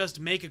basically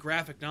just make a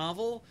graphic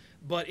novel,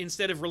 but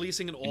instead of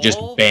releasing it all, just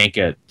bank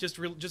it. Just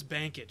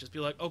bank it. Just be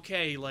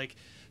okay,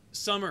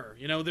 summer.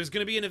 You know, there's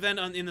going to be an event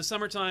in the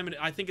summertime, and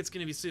I think it's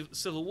going to be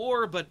Civil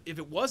War. But if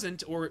it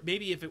wasn't, or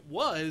maybe if it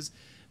was,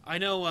 I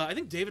know. I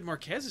think David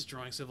Marquez is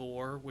drawing Civil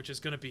War, which is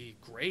going to be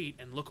great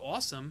and look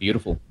awesome.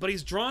 Beautiful. But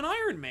he's drawn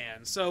Iron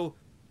Man, so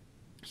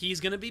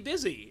he's going to be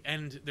busy,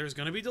 and there's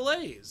going to be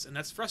delays, and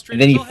that's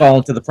frustrating. And then you fall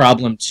into the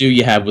problem too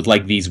you have with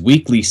like these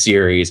weekly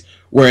series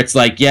where it's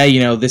like, yeah, you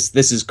know, this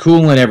is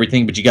cool and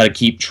everything, but you got to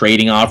keep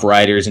trading off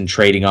writers and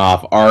trading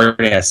off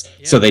artists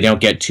so they don't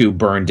get too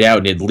burned out,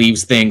 and it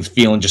leaves things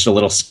feeling just a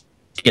little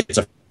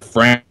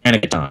schizophrenic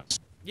at times.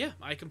 Yeah,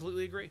 I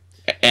completely agree.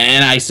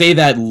 And I say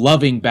that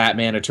loving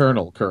Batman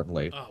Eternal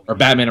currently, or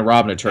Batman and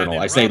Robin Eternal.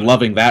 I say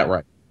loving that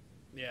right.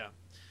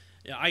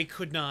 Yeah, I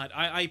could not.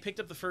 I picked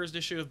up the first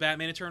issue of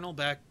Batman Eternal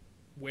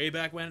way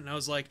back when, and I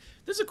was like,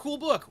 this is a cool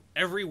book.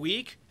 Every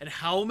week? And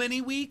how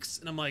many weeks?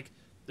 And I'm like,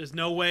 there's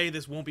no way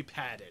this won't be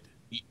padded.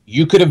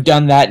 You could have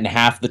done that in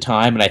half the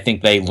time, and I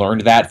think they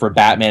learned that for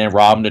Batman and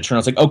Robin Eternal.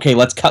 It's like, okay,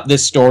 let's cut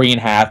this story in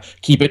half,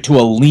 keep it to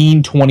a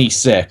lean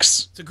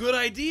 26. It's a good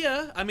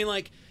idea. I mean,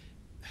 like,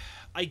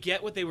 I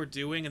get what they were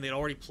doing, and they'd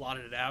already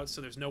plotted it out,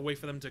 so there's no way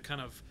for them to kind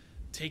of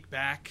take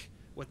back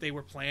what they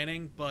were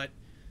planning, but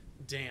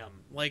damn,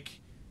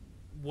 like,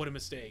 what a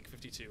mistake,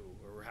 52,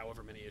 or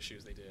however many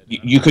issues they did.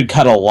 You could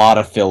cut a lot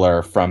of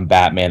filler from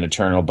Batman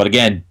Eternal, but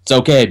again, it's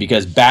okay,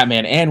 because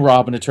Batman and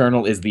Robin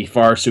Eternal is the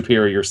far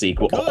superior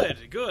sequel.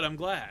 Good, I'm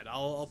glad.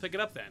 I'll pick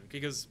it up then,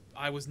 because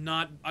I was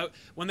not...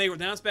 when they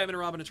announced Batman and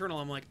Robin Eternal,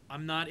 I'm like,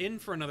 I'm not in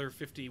for another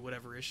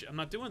 50-whatever issue. I'm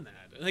not doing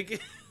that. Like...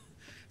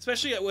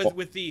 Especially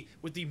with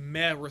the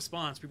meh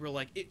response, people are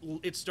like,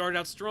 it started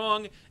out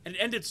strong and it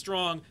ended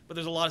strong, but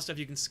there's a lot of stuff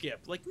you can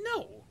skip. Like,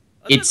 no.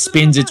 It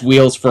spins its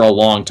wheels for a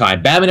long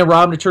time. Batman and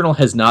Robin Eternal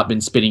has not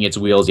been spinning its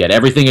wheels yet.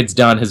 Everything it's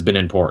done has been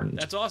important.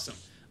 That's awesome.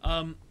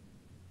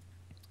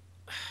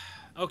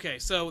 Okay,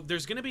 so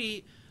there's gonna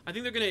be. I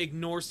think they're gonna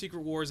ignore Secret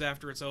Wars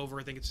after it's over.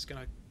 I think it's just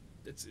gonna.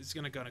 It's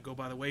gonna go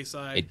by the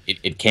wayside.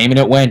 It came and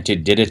it went.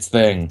 It did its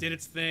thing.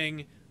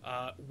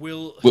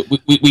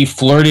 We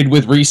flirted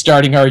with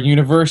restarting our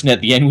universe, and at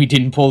the end we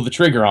didn't pull the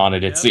trigger on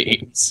it. It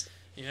seems.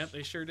 Yep,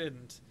 they sure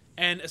didn't.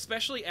 And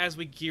especially as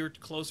we geared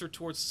closer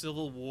towards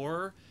Civil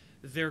War,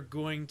 they're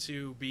going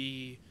to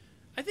be,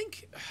 I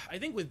think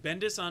with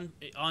Bendis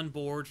on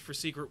board for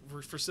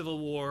Civil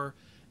War,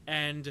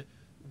 and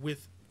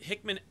with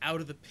Hickman out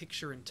of the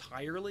picture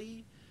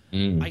entirely,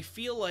 I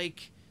feel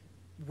like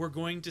we're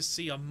going to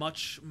see a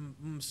much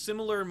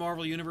similar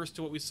Marvel universe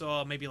to what we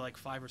saw maybe like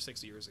 5 or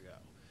 6 years ago.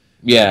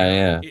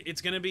 Yeah.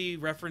 It's going to be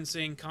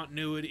referencing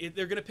continuity.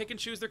 They're going to pick and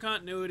choose their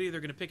continuity. They're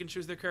going to pick and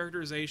choose their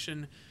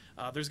characterization.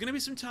 There's going to be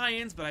some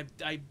tie-ins, but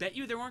I bet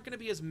you there aren't going to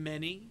be as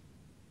many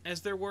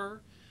as there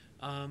were.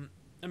 I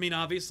mean,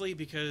 obviously,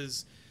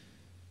 because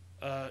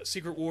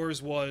Secret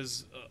Wars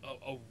was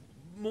a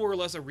more or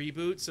less a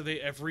reboot, so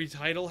every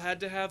title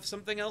had to have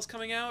something else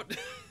coming out.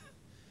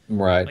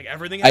 Right. Like,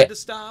 everything had to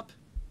stop.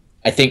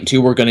 I think,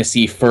 too, we're going to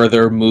see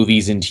further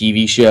movies and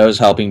TV shows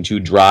helping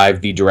to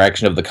drive the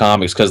direction of the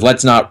comics, because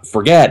let's not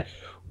forget,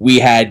 we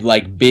had,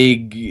 like,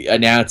 big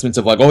announcements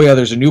of, like, oh, yeah,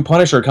 there's a new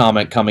Punisher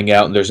comic coming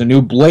out, and there's a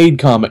new Blade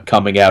comic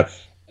coming out,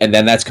 and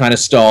then that's kind of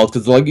stalled,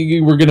 because, like,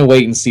 we're going to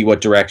wait and see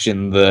what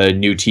direction the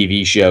new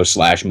TV show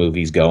 /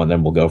 movies go, and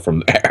then we'll go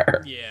from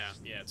there. Yeah,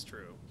 it's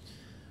true.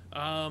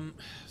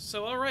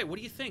 So, all right, what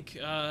do you think?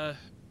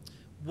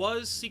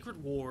 Was Secret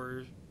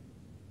War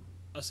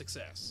a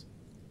success?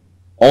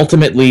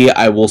 Ultimately,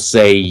 I will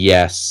say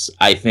yes.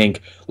 I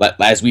think,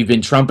 as we've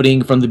been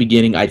trumpeting from the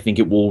beginning, I think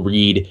it will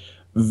read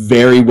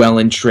very well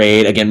in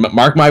trade. Again,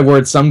 mark my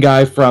words, some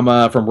guy from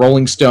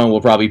Rolling Stone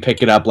will probably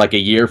pick it up like a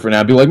year from now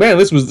and be like, man,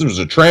 this was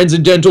a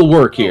transcendental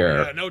work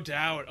here. Yeah, no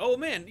doubt. Oh,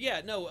 man,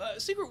 yeah, no,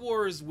 Secret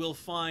Wars will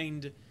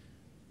find...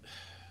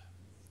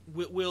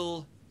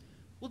 will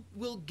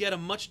get a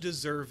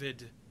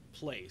much-deserved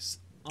place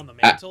on the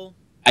mantle.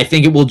 I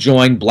think it will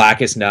join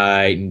Blackest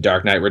Night and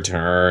Dark Knight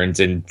Returns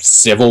and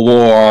Civil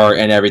War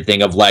and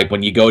everything of, like,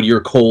 when you go to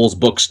your Kohl's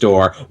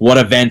bookstore, what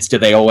events do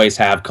they always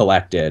have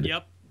collected?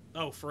 Yep.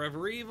 Oh,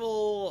 Forever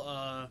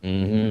Evil,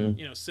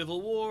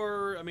 Civil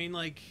War, I mean,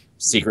 like...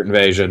 Secret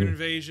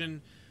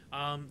Invasion.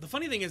 The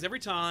funny thing is, every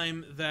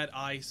time that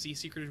I see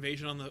Secret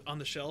Invasion on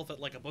the shelf at,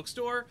 like, a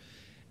bookstore,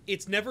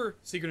 it's never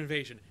Secret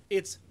Invasion.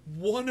 It's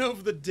one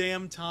of the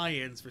damn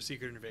tie-ins for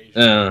Secret Invasion.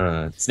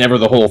 It's never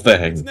the whole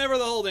thing. It's never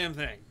the whole damn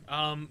thing.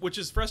 Which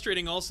is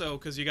frustrating also,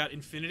 because you got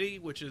Infinity,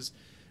 which is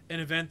an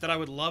event that I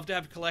would love to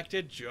have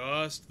collected,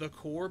 just the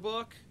core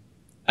book.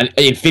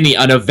 Infinity,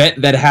 an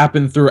event that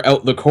happened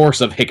throughout the course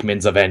of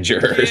Hickman's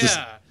Avengers.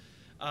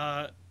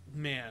 Yeah.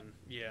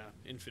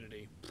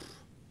 Infinity.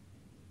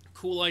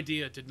 Cool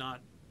idea, did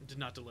not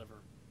deliver.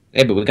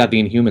 Hey, but we got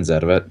the Inhumans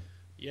out of it.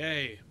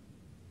 Yay.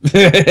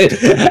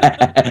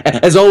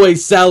 As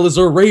always, Sal is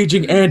a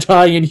raging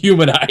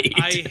anti-Inhumanite.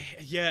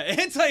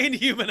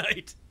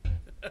 Anti-Inhumanite.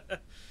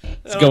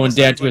 It's going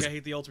down to his... I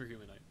hate the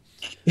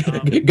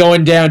Ultra-Humanite.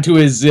 Going down to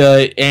his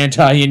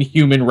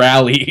anti-Inhuman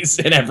rallies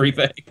and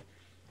everything.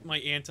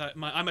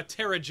 I'm a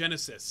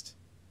Terragenicist.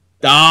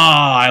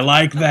 Ah, I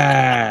like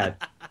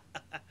that.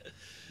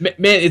 Man,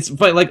 it's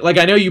fun. Like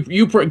I know you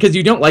because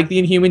you don't like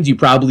the Inhumans, you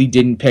probably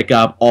didn't pick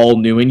up all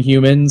New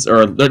Inhumans,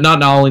 or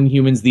not all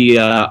Inhumans, the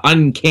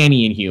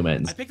Uncanny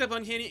Inhumans. I picked up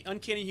Uncanny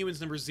Humans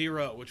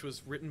 #0, which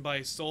was written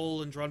by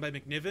Soule and drawn by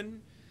McNiven.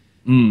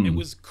 It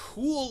was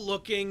cool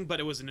looking, but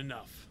it wasn't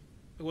enough.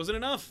 It wasn't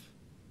enough.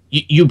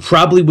 You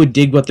probably would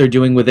dig what they're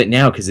doing with it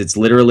now, because it's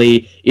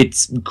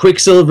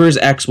Quicksilver's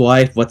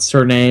ex-wife. What's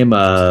her name?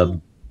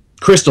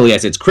 Crystal.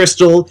 Yes, it's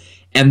Crystal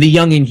and the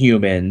Young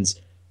Inhumans.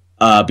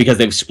 Because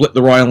they've split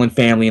the Royland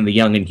family and the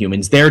Young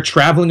Inhumans. They're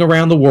traveling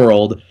around the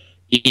world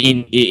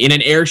in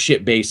an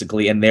airship,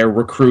 basically, and they're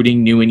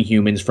recruiting new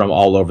Inhumans from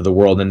all over the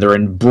world. And they're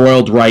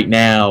embroiled right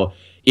now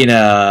in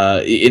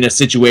a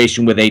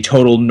situation with a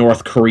total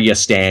North Korea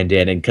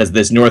stand-in, and because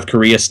this North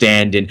Korea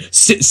stand-in,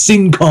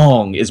 Sing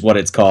Kong is what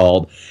it's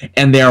called,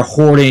 and they're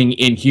hoarding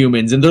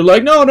Inhumans, and they're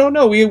like, no,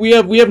 we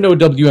have no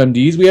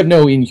WMDs, we have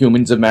no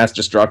Inhumans of mass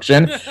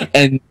destruction,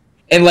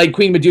 And like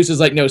Queen Medusa's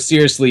like, no,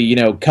 seriously,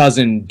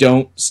 cousin,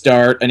 don't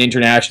start an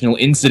international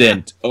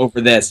incident over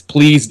this.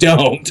 Please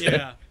don't.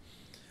 Yeah.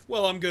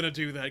 Well, I'm gonna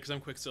do that because I'm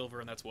Quicksilver,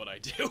 and that's what I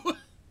do.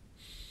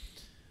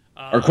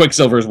 Or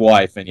Quicksilver's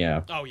wife, and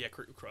yeah. Oh yeah,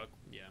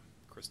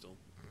 Crystal.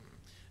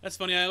 That's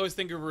funny. I always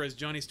think of her as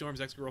Johnny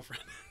Storm's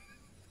ex-girlfriend.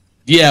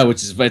 Yeah,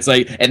 it's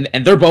like, and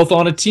they're both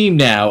on a team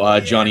now.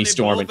 Johnny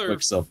Storm and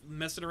Quicksilver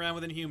messing around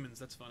with Inhumans.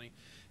 That's funny.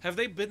 Have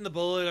they bitten the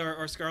bullet,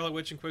 or Scarlet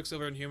Witch and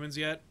Quicksilver Inhumans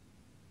yet?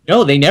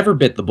 No, they never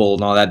bit the bullet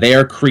and all that. They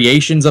are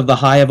creations of the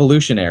High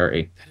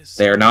Evolutionary.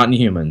 They are not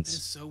Inhumans. That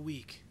is so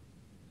weak.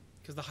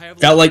 Because the High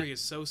Evolutionary is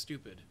so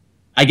stupid.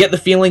 I get the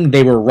feeling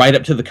they were right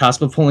up to the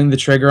cusp of pulling the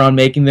trigger on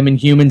making them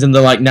Inhumans, and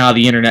they're like, nah,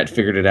 the internet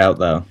figured it out,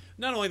 though.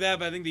 Not only that,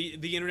 but I think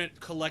the internet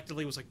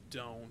collectively was like,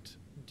 don't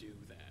do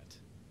that.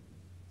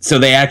 So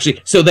they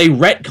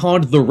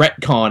retconned the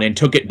retcon and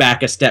took it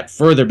back a step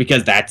further,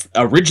 because that's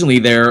originally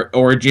their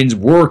origins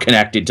were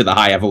connected to the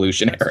High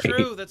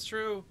Evolutionary. That's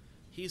true.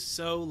 He's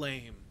so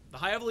lame. The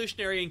High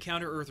Evolutionary and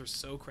Counter Earth are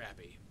so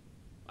crappy.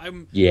 I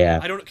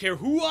don't care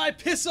who I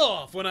piss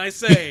off when I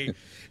say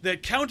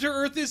that Counter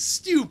Earth is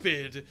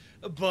stupid,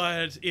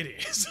 but it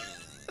is.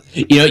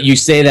 You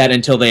say that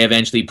until they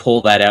eventually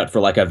pull that out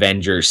for like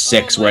Avengers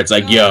 6, where it's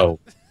like, yo,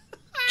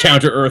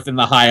 Counter Earth and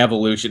the High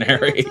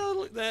Evolutionary.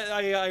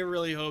 I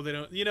really hope they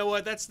don't. You know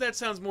what? That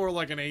sounds more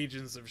like an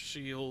Agents of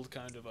S.H.I.E.L.D.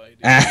 kind of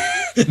idea.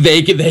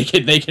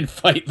 They can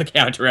fight the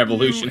Counter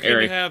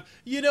Evolutionary.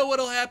 You know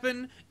what'll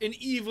happen? An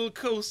evil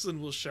Coulson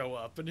will show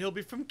up, and he'll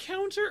be from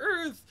Counter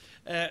Earth.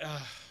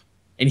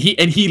 And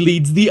he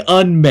leads the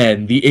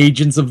Unmen, the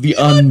Agents of the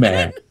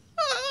Unmen.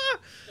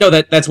 No,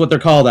 that's what they're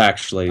called,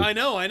 actually. I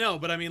know,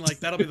 but I mean, like,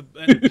 that'll be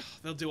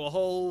they'll do a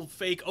whole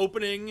fake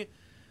opening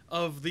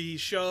of the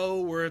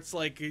show where it's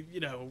like,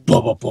 ABC's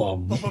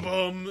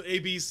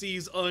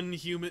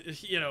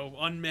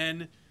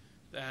Unmen.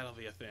 That'll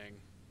be a thing.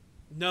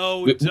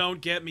 No,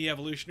 don't get me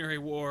Evolutionary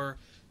War.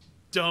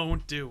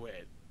 Don't do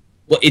it.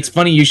 Well, it's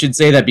funny you should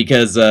say that,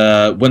 because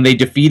when they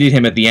defeated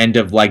him at the end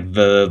of like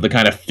the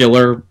kind of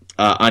filler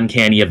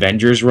Uncanny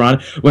Avengers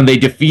run, when they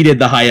defeated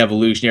the High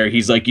Evolutionary,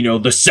 he's like,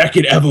 the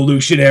Second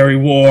Evolutionary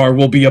War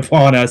will be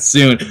upon us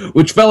soon,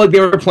 which felt like they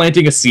were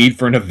planting a seed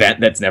for an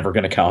event that's never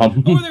going to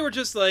come. Or they were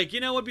just like,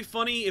 it'd be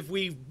funny if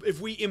we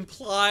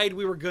implied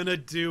we were going to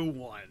do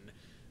one,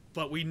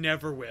 but we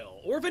never will.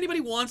 Or if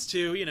anybody wants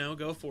to,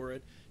 go for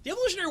it. The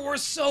Evolutionary War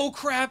is so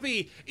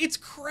crappy. It's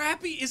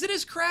crappy. Is it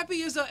as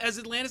crappy as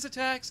Atlantis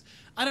Attacks?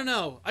 I don't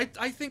know. I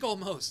think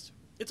almost.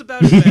 It's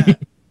about as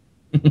bad.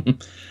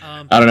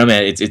 I don't know,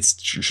 man.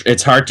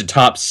 It's hard to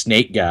top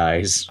Snake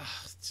Guys.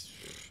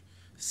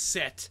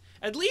 Set.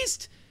 At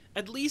least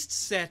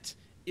Set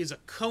is a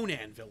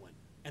Conan villain,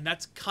 and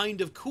that's kind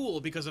of cool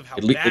because of how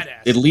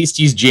badass. At least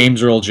he's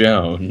James Earl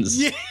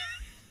Jones. Yeah.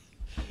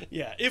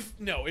 Yeah.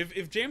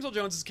 If James Earl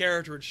Jones'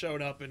 character had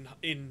shown up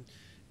in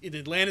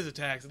Atlantis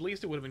Attacks, at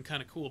least it would have been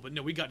kind of cool. But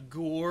no, we got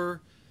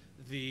Gore,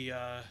 the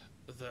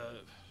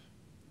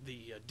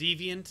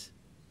Deviant,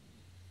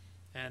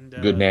 and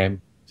good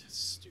name.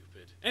 Stupid.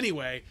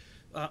 Anyway,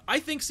 I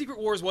think Secret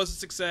Wars was a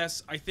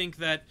success. I think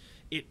that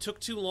it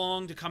took too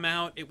long to come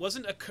out. It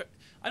wasn't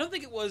I don't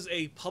think it was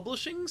a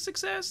publishing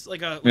success,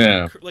 like a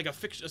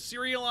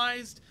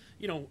serialized,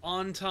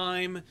 on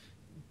time,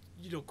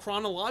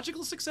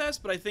 chronological success.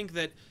 But I think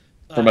that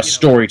from a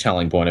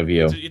storytelling point of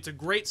view, it's a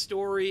great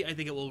story. I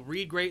think it will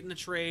read great in the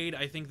trade.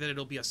 I think that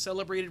it'll be a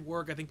celebrated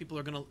work. I think people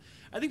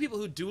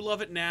who do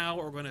love it now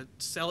are going to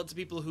sell it to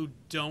people who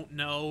don't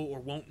know or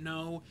won't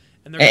know.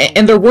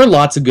 And there were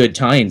lots of good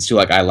tie-ins too.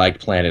 Like, I liked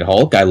Planet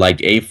Hulk. I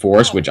liked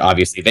A-Force, which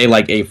obviously they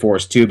liked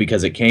A-Force too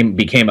because it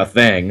became a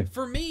thing.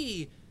 For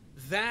me,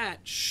 that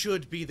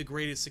should be the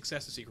greatest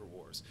success of Secret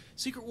Wars.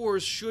 Secret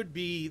Wars should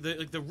be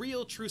the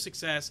real true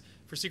success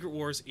for Secret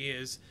Wars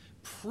is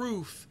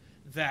proof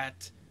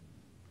that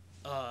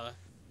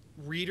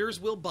readers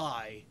will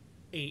buy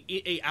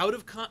a out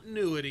of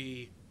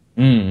continuity,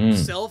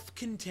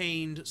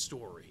 self-contained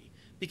story,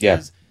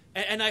 because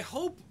And I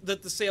hope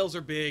that the sales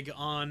are big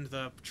on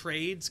the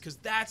trades, because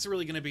that's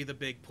really going to be the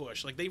big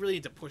push. Like, they really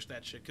need to push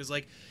that shit, because,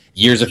 like...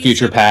 Years of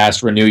Future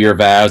Past, renew your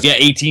vows. Yeah,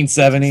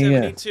 1870.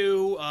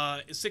 1872,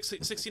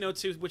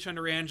 1602, Witch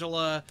Hunter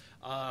Angela.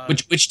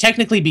 Which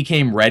technically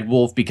became Red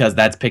Wolf, because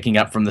that's picking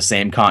up from the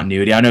same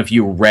continuity. I don't know if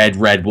you read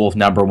Red Wolf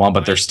 #1,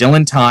 but they're still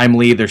in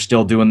Timely. They're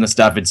still doing the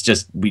stuff. It's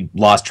just we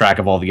lost track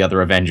of all the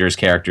other Avengers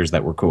characters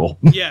that were cool.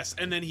 Yes,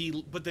 and then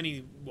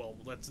well,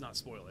 let's not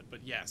spoil it, but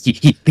yes.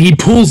 He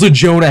pulls a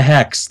Jonah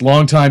Hex.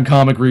 Longtime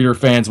comic reader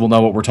fans will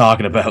know what we're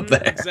talking about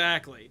there.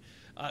 Exactly.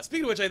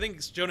 Speaking of which, I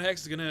think Jonah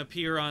Hex is going to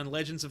appear on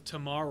Legends of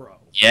Tomorrow.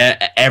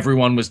 Yeah,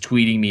 everyone was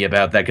tweeting me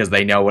about that because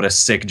they know what a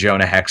sick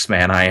Jonah Hex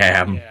fan I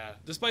am. Yeah,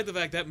 despite the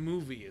fact that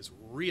movie is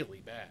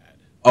really bad.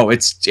 Oh,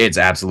 it's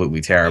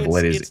absolutely terrible.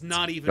 It's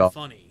not even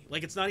funny.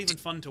 Like, it's not even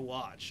fun to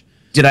watch.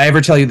 Did I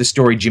ever tell you the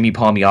story Jimmy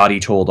Palmiotti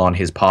told on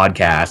his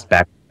podcast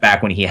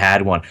back when he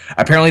had one?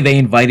 Apparently, they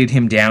invited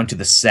him down to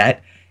the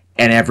set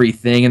and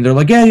everything, and they're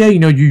like, yeah, you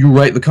know, you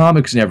write the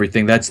comics and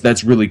everything.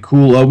 That's really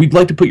cool. We'd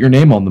like to put your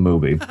name on the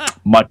movie.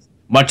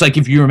 Much like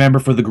if you remember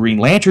for the Green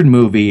Lantern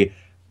movie,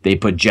 they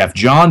put Jeff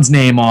Johns'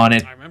 name on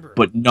it,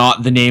 but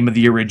not the name of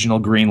the original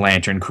Green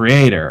Lantern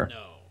creator.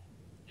 No.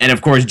 And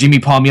of course, Jimmy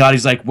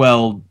Palmiotti's like,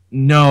 well,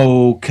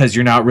 no, because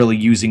you're not really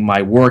using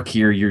my work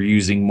here. You're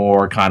using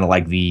more kind of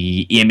like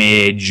the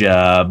Image.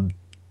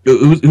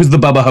 Who's the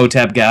Bubba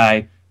Hotep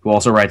guy who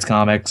also writes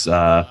comics?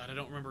 I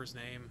don't remember his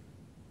name.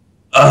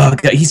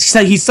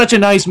 He's such a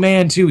nice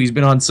man too. He's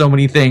been on so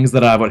many things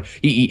that I would.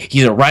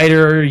 He's a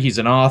writer. He's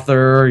an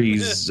author.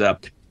 He's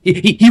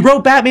he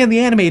wrote Batman the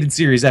Animated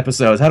Series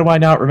episodes. How do I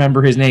not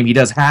remember his name? He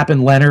does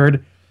Happen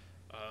Leonard.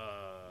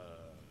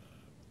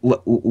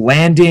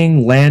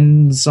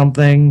 Len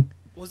something.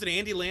 Was it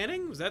Andy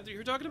Lanning? Was that what you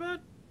were talking about?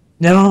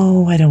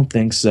 No, I don't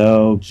think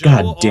so.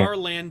 Joe R.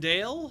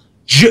 Landale?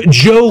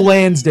 Joe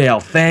Lansdale,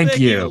 thank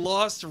you.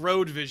 Lost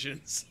Road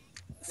Visions.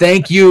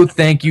 Thank you,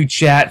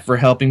 chat, for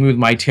helping me with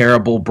my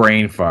terrible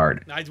brain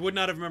fart. I would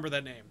not have remembered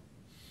that name.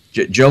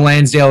 Joe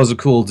Lansdale is a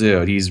cool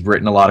dude. He's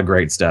written a lot of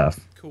great stuff.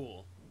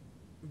 Cool.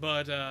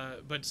 But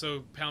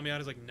so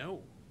Palmiotti's like,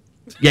 no.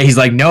 Yeah, he's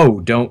like, no,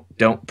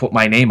 don't put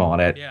my name on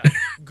it. Yeah,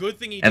 good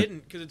thing he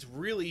didn't, because it's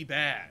really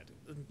bad.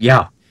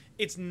 Yeah.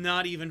 It's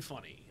not even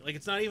funny. Like,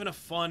 it's not even a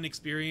fun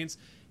experience.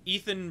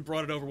 Ethan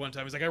brought it over one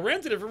time. He's like, I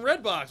rented it from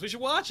Redbox. We should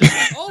watch it.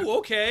 Like, oh,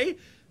 okay.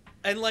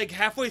 And, like,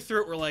 halfway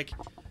through it, we're like,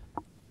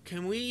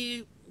 can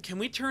we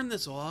turn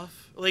this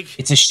off? Like,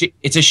 it's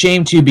a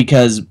shame too,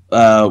 because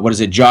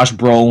Josh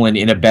Brolin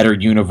in a better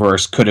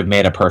universe could have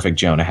made a perfect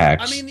Jonah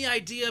Hex. I mean, the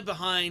idea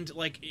behind,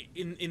 like,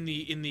 in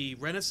the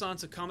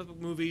renaissance of comic book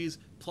movies,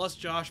 plus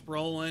Josh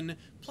Brolin,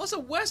 plus a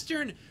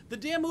Western, the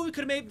damn movie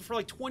could have made for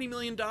like $20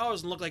 million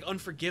and looked like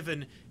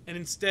Unforgiven, and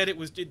instead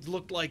it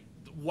looked like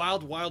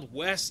Wild Wild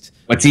West.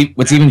 What's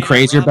even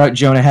crazier about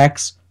Jonah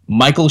Hex?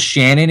 Michael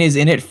Shannon is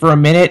in it for a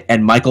minute,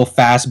 and Michael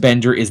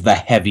Fassbender is the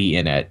heavy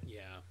in it.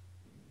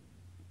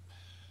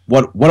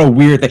 What a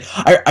weird thing.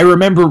 I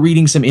remember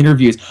reading some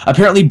interviews.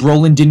 Apparently,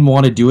 Brolin didn't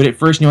want to do it at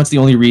first. You know what's the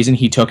only reason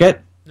he took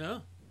it?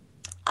 No.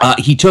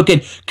 He took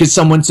it because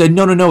someone said,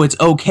 no, it's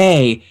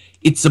okay.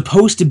 It's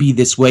supposed to be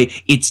this way.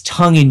 It's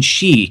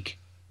tongue-in-cheek.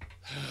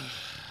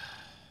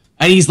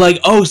 And he's like,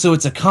 oh, so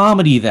it's a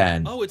comedy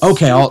then. Oh, it's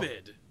okay, stupid.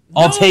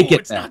 I'll take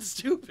it it's then. Not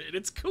stupid.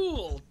 It's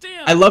cool.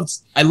 Damn.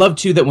 I love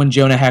too that when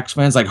Jonah Hex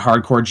fans, like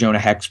hardcore Jonah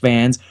Hex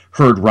fans,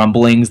 heard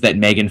rumblings that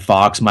Megan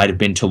Fox might have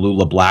been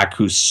Tallulah Black,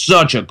 who's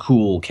such a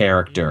cool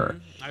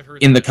character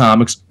in the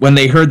comics. When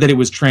they heard that it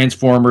was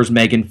Transformers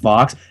Megan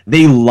Fox,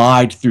 they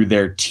lied through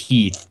their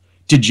teeth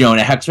to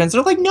Jonah Hex fans.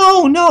 They're like,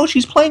 no,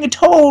 she's playing a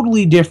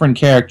totally different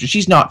character.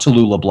 She's not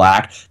Tallulah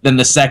Black. Then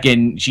the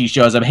second she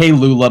shows up, hey,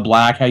 Lula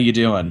Black, how you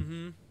doing?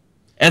 Mm-hmm.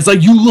 And it's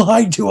like, you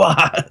lied to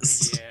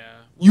us. Yeah.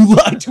 You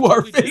lied to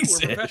our faces.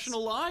 We're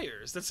professional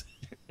liars.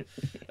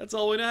 That's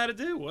all we know how to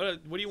do.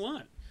 What do you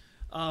want?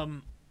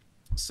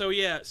 So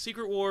yeah,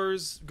 Secret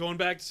Wars. Going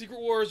back to Secret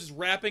Wars, just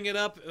wrapping it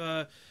up.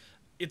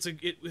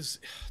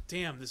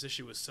 Damn, this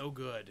issue was so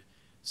good.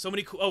 So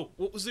many cool. Oh,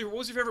 what was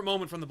your favorite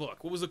moment from the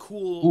book? What was the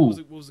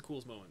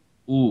coolest moment?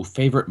 Ooh,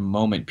 favorite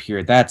moment.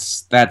 Period.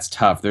 That's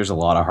tough. There's a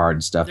lot of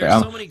hard stuff.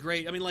 There's so many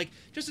great. I mean, like,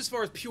 just as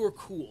far as pure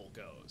cool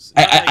goes.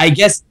 I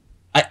guess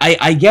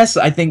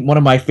I think one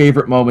of my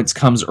favorite moments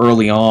comes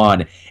early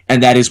on,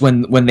 and that is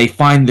when they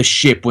find the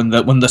ship, when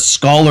the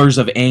scholars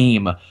of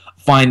AIM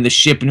find the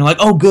ship, and you're like,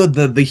 oh good,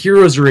 the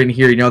heroes are in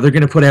here, you know, they're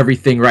gonna put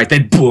everything right.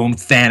 Then boom,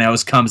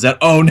 Thanos comes out.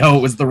 Oh no,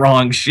 it was the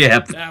wrong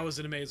ship. That was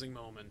an amazing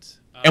moment.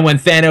 And when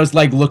Thanos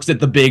like looks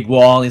at the big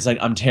wall, and he's like,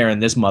 I'm tearing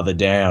this mother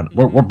down.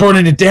 Mm-hmm. We're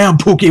burning it down,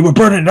 Pookie. We're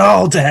burning it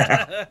all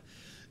down.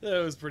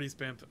 That was pretty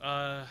spimp.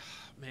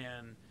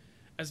 Man.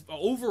 As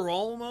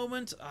overall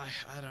moment,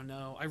 I don't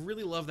know. I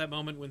really love that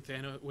moment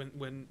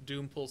when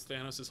Doom pulls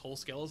Thanos' whole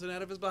skeleton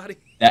out of his body.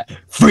 That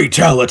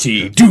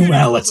fatality,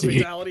 Doomality.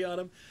 Fatality on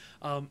him.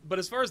 But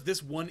as far as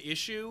this one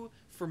issue,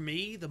 for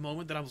me, the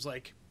moment that I was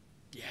like,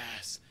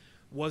 yes,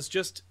 was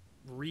just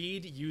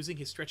Reed using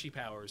his stretchy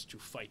powers to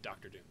fight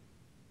Dr. Doom.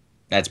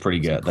 That's pretty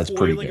good. That's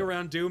pretty good. Coiling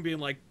around Doom, being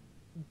like,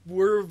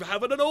 we're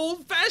having an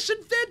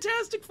old-fashioned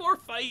Fantastic Four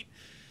fight.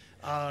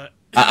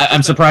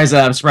 I'm surprised.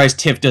 I'm surprised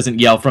Tiff doesn't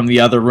yell from the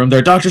other room.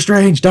 There, Doctor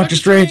Strange, Doctor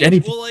Strange.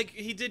 Anything. Well, like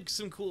he did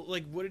some cool.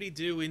 Like, what did he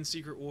do in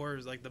Secret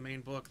Wars? Like the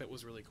main book that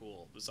was really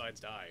cool. Besides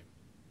die.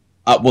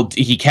 Well,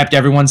 he kept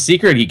everyone's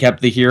secret. He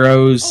kept the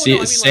heroes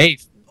safe.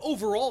 Like,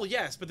 overall,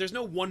 yes, but there's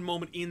no one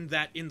moment in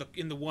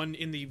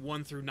the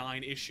 1 through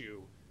 9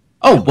 issue.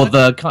 Oh, well,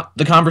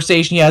 the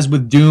conversation he has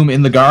with Doom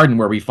in the garden,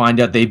 where we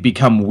find out they've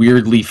become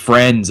weirdly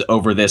friends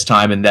over this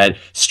time, and that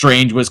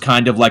Strange was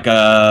kind of like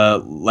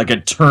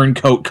a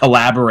turncoat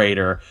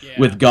collaborator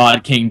with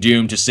God King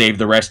Doom to save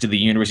the rest of the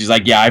universe. He's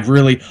like, yeah, I've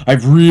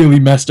really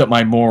messed up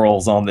my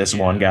morals on this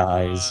one,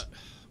 guys.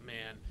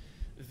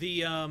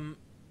 Man,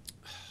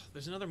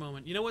 there's another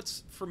moment. You know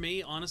what's, for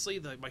me,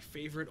 honestly, my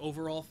favorite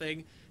overall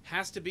thing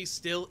has to be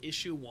still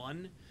issue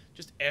 1.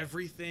 Just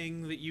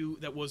everything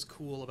that was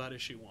cool about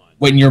issue 1.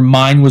 When your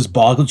mind was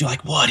boggled, you're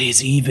like, what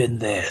is even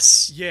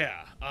this?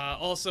 Yeah.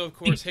 Also, of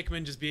course,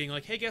 Hickman just being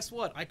like, hey, guess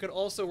what? I could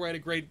also write a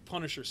great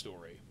Punisher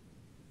story.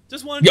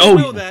 Just wanted you to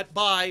know that.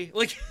 Bye.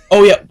 Like.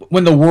 Oh, yeah.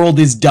 When the world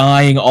is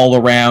dying all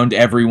around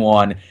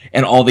everyone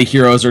and all the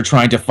heroes are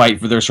trying to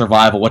fight for their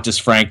survival, what does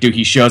Frank do?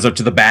 He shows up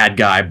to the bad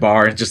guy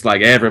bar and just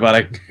like, hey,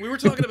 everybody. We were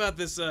talking about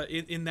this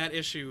in that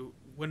issue.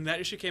 When that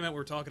issue came out, we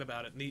were talking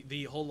about it. And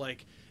the whole,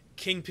 like,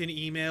 Kingpin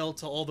email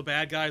to all the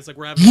bad guys, like,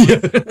 we're having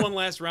one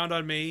last round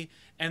on me,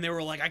 and they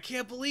were like, I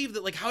can't believe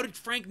that, like, how did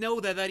Frank know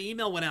that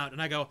email went out?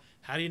 And I go,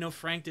 how do you know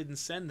Frank didn't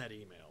send that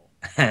email?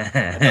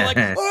 And they're like,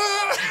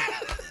 oh!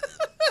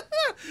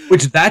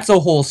 Which, that's a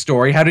whole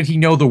story. How did he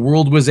know the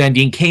world was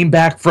ending, came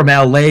back from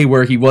LA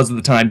where he was at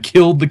the time,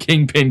 killed the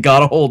Kingpin,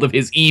 got a hold of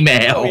his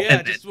email? Oh,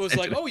 yeah, just was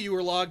like, oh, you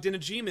were logged in a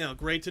Gmail.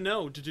 Great to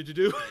know.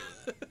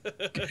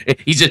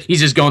 He's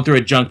just going through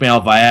a junk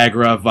mail.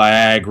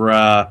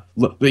 Viagra.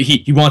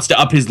 He wants to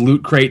up his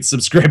Loot Crate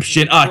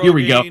subscription. Here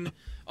we go.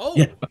 Oh,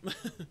 yeah.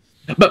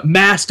 But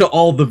mass to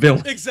all the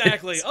villains.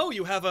 Exactly. Oh,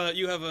 you have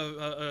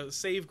a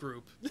save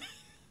group.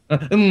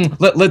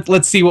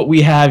 Let's see what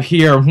we have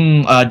here.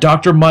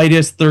 Dr.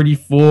 Midas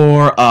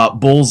 34,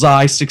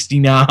 Bullseye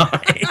 69.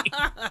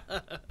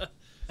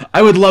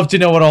 I would love to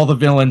know what all the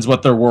villains,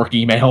 what their work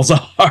emails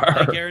are.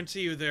 I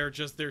guarantee you they're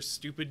just their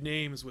stupid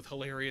names with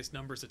hilarious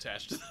numbers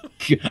attached to them.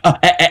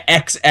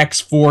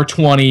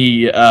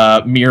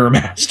 XX420 Mirror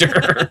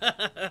Master.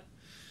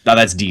 Now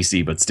that's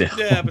DC, but still.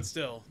 Yeah, but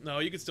still. No,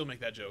 you could still make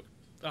that joke.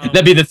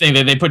 That'd be the thing.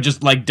 They put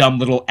just like dumb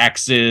little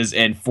X's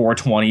and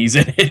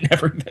 420s in it and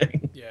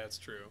everything. Yeah, it's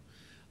true.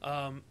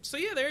 So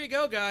yeah, there you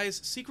go, guys.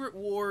 Secret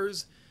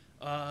Wars,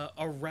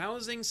 a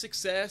rousing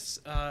success.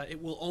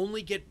 It will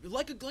only get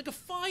like a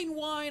fine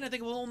wine. I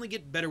think it will only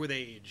get better with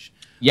age.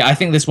 Yeah, I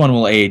think this one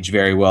will age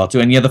very well too.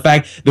 And yeah, the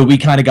fact that we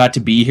kind of got to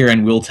be here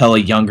and we'll tell a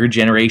younger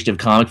generation of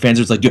comic fans,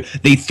 it's like, dude,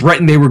 they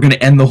threatened they were going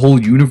to end the whole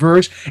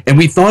universe, and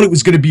we thought it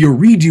was going to be a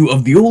redo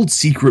of the old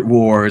Secret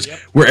Wars,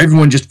 where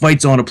everyone just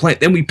fights on a planet.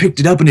 Then we picked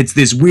it up, and it's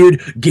this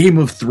weird Game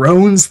of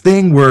Thrones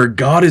thing where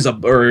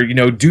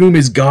Doom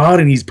is God,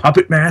 and he's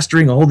puppet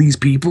mastering all these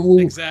people.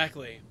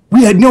 Exactly.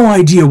 We had no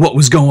idea what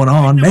was going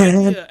on,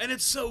 man. Idea. And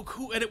it's so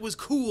cool, and it was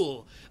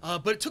cool,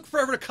 but it took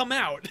forever to come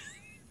out.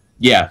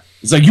 Yeah,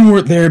 it's like, you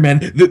weren't there, man.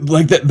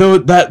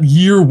 That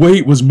year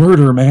wait was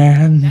murder,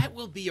 man. That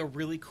will be a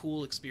really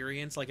cool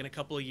experience, like in a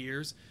couple of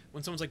years,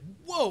 when someone's like,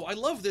 "Whoa, I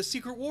love this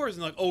Secret Wars,"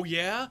 and they're like, "Oh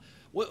yeah,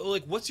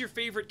 what's your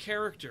favorite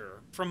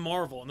character from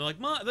Marvel?" And they're like,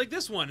 "Like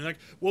this one." And like,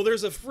 well,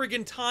 there's a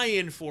friggin'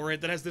 tie-in for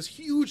it that has this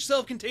huge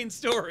self-contained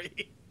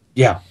story.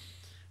 Yeah.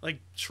 Like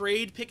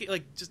trade picking,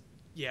 like just.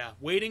 Yeah,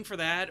 waiting for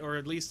that, or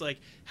at least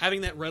like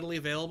having that readily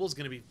available, is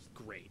going to be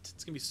great.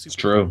 It's going to be super. It's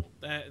true.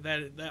 Cool.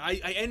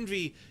 I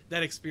envy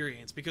that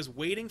experience, because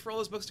waiting for all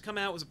those books to come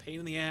out was a pain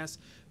in the ass.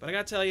 But I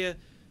got to tell you,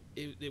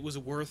 it was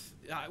worth.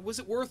 Was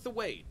it worth the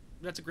wait?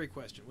 That's a great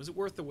question. Was it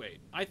worth the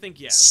wait? I think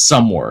yes.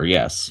 Somewhere,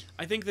 yes.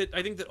 I think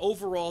that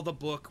overall the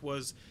book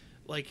was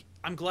like.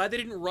 I'm glad they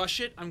didn't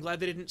rush it. I'm glad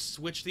they didn't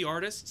switch the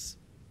artists.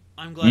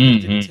 I'm glad they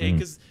didn't take,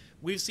 because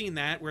we've seen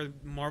that where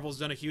Marvel's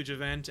done a huge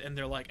event and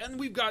they're like, and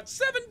we've got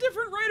 7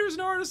 different writers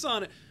and artists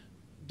on it.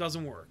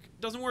 Doesn't work.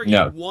 Doesn't work.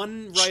 No.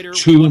 One writer.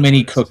 Too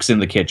many cooks in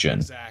the kitchen.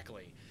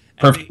 Exactly.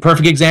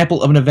 Perfect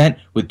example of an event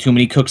with too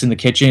many cooks in the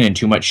kitchen and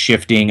too much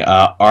shifting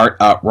art.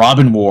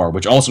 Robin War,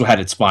 which also had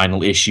its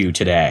final issue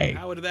today.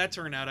 How did that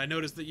turn out? I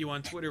noticed that you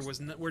on Twitter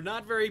were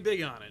not very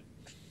big on it.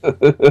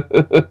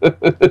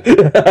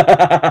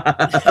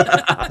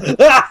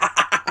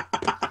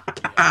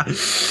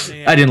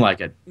 I didn't like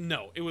it.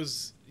 No, it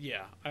was.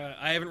 Yeah,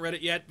 I haven't read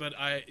it yet, but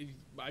I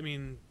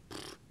mean,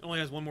 it only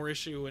has one more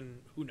issue,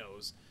 and who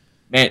knows?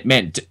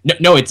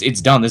 No,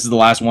 it's done. This is the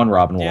last one,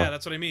 Robin War. Yeah,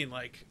 that's what I mean.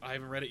 Like, I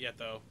haven't read it yet,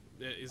 though.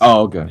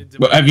 Okay.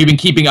 Have you been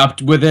keeping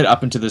up with it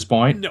up until this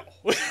point? No.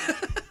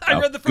 I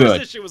read the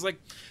first issue. It was like,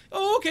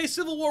 oh, okay,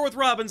 Civil War with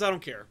Robins. I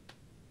don't care.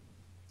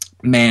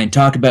 Man,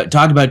 talk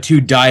about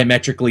two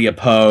diametrically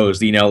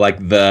opposed.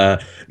 Like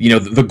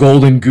the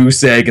golden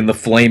goose egg and the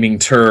flaming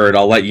turd.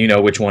 I'll let you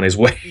know which one is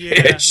which.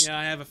 Yeah,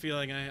 I have a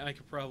feeling I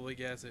could probably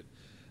guess it.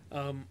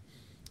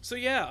 So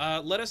yeah,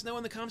 let us know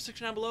in the comment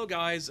section down below,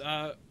 guys.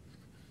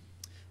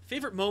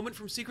 Favorite moment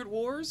from Secret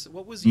Wars?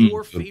 What was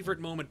your favorite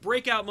moment,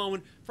 breakout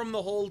moment from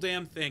the whole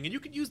damn thing? And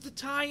you could use the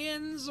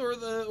tie-ins or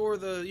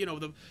the you know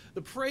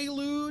the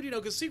prelude, you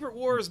know, because Secret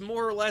Wars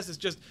more or less is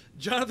just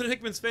Jonathan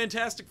Hickman's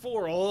Fantastic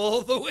Four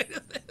all the way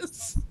to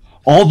this.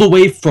 All the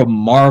way from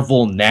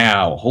Marvel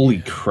Now.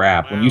 Holy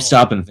crap! Wow. When you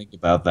stop and think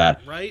about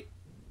that, Right?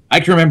 I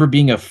can remember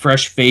being a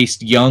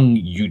fresh-faced young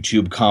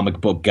YouTube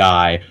comic book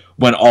guy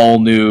when all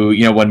new,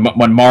 you know,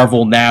 when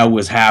Marvel Now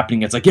was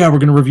happening. It's like, yeah, we're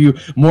gonna review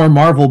more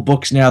Marvel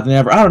books now than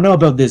ever. I don't know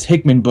about this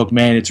Hickman book,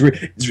 man.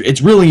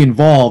 It's really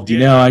involved, you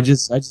know. I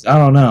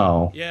don't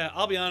know. Yeah,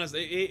 I'll be honest.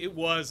 It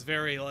was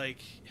very like,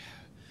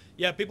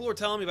 yeah. People were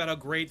telling me about how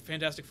great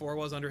Fantastic Four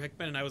was under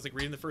Hickman, and I was like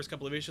reading the first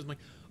couple of issues. I'm like,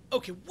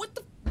 okay, what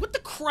the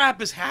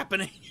crap is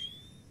happening?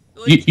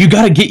 Like, you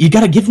gotta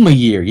give him a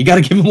year. You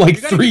gotta give him like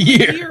 3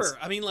 years.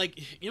 I mean, like,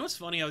 you know what's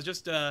funny? I was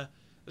just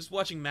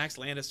watching Max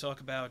Landis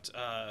talk about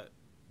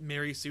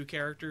Mary Sue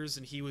characters,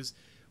 and he was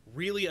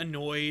really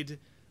annoyed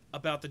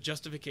about the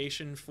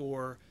justification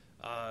for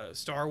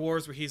Star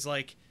Wars, where he's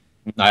like,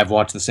 I've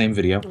watched the same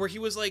video. where he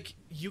was like,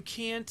 you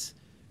can't.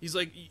 He's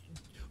like,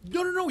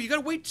 no, you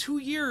gotta wait 2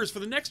 years for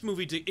the next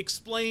movie to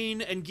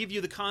explain and give you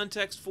the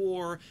context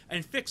for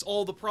and fix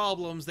all the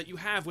problems that you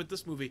have with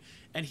this movie.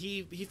 And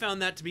he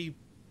found that to be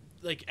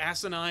like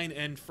asinine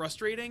and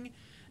frustrating.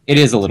 It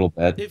is a little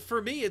bit.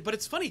 For me, but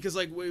it's funny because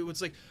like it's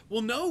like,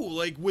 well, no,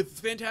 like with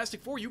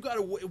Fantastic Four, you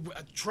gotta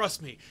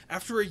trust me.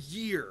 After a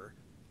year,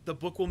 the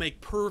book will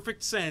make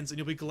perfect sense, and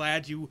you'll be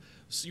glad you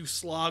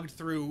slogged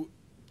through.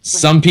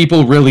 Some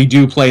people really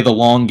do play the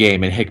long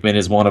game, and Hickman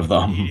is one of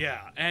them.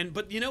 Yeah,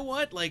 but you know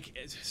what? Like,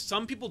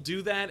 some people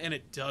do that, and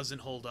it doesn't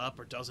hold up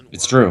or doesn't work.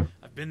 It's true.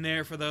 I've been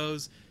there for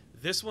those.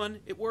 This one,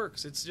 it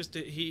works. It's just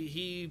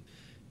he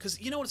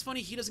because you know what's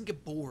funny? He doesn't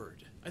get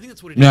bored. I think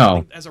that's what it is. I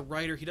think as a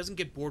writer, he doesn't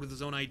get bored with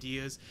his own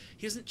ideas.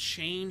 He doesn't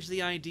change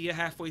the idea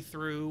halfway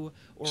through.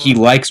 Or, he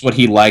likes what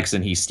he likes,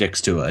 and he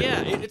sticks to it.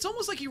 Yeah, it's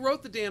almost like he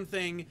wrote the damn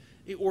thing,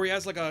 or he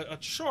has like a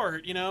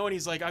chart, you know, and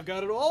he's like, I've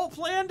got it all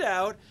planned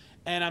out,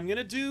 and I'm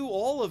gonna do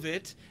all of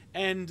it,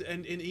 and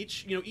in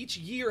each, you know, each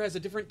year has a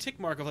different tick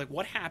mark of like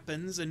what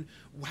happens and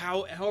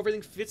how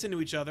everything fits into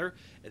each other,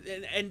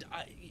 and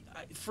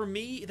for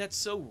me, that's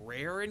so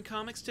rare in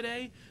comics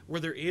today,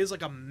 where there is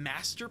like a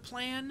master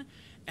plan.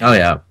 And oh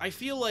yeah. I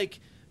feel like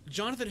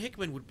Jonathan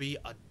Hickman would be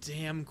a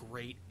damn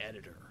great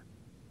editor.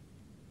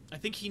 I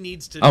think he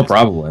needs to.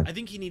 Probably. I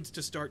think he needs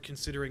to start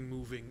considering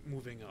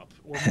moving up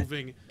or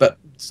moving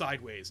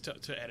sideways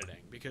to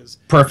editing, because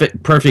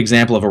perfect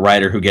example of a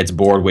writer who gets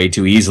bored way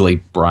too easily.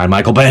 Brian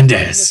Michael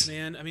Bendis.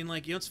 Man, I mean,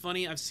 like, you know, it's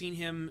funny. I've seen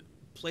him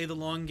play the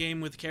long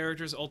game with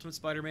characters. Ultimate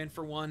Spider-Man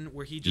for one,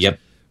 where he just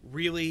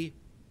really.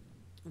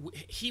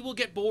 He will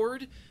get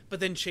bored, but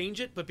then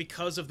change it. But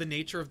because of the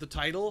nature of the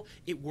title,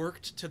 it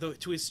worked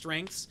to his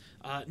strengths.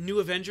 New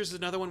Avengers is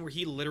another one where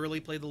he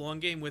literally played the long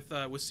game with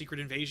Secret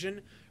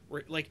Invasion,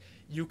 where like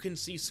you can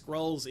see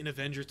Skrulls in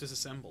Avengers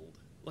Disassembled.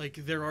 Like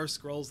there are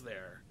Skrulls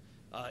there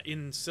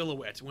in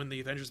silhouette when the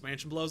Avengers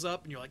Mansion blows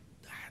up, and you're like,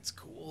 that's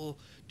cool.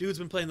 Dude's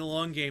been playing the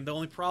long game. The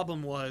only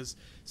problem was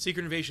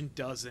Secret Invasion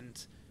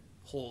doesn't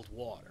hold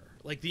water.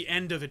 Like, the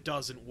end of it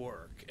doesn't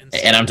work.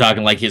 And I'm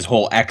talking like his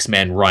whole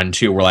X-Men run,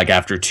 too, where, like,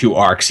 after 2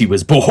 arcs, he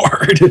was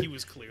bored. He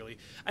was clearly.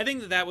 I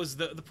think that was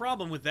the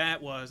problem with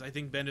that was, I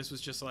think Bendis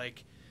was just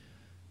like,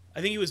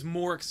 I think he was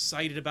more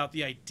excited about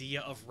the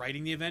idea of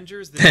writing the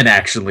Avengers than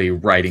actually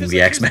writing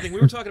the X-Men. We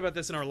were talking about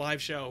this in our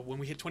live show when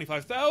we hit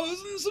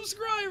 25,000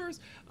 subscribers.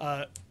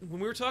 When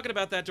we were talking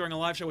about that during a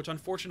live show, which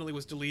unfortunately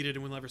was deleted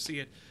and we'll never see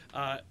it,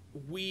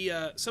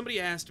 somebody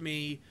asked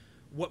me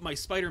what my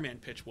Spider-Man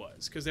pitch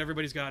was, because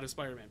everybody's got a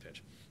Spider-Man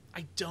pitch.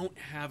 I don't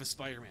have a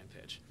Spider-Man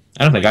pitch.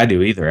 I don't think I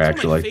do either,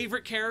 actually. One of my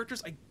favorite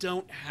characters, I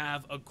don't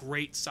have a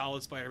great,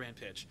 solid Spider-Man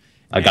pitch.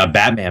 I got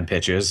Batman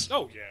pitches.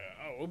 Oh, yeah.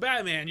 Oh,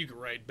 Batman, you could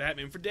write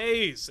Batman for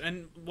days.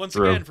 And once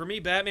again, for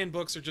me, Batman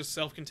books are just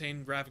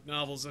self-contained graphic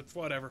novels,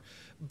 whatever.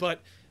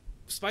 But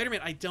Spider-Man,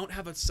 I don't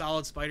have a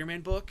solid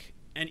Spider-Man book.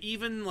 And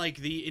even, like,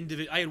 the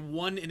individual... I had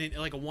one in,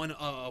 like, a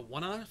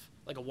one-off,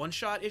 like a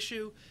one-shot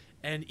issue.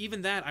 And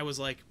even that, I was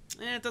like,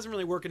 it doesn't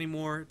really work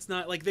anymore. It's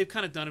not like they've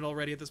kind of done it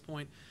already at this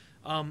point.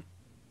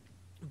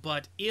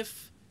 But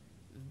if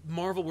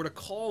Marvel were to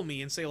call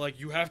me and say, like,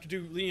 you have to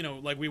do, you know,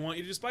 like, we want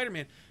you to do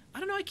Spider-Man, I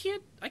don't know.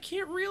 I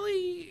can't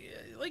really,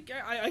 like,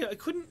 I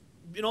couldn't,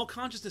 in all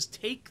consciousness,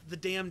 take the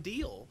damn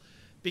deal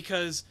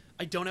because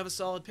I don't have a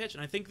solid pitch.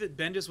 And I think that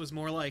Bendis was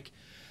more like,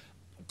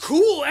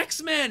 cool,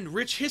 X-Men,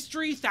 rich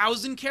history,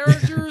 1,000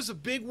 characters, a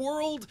big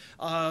world,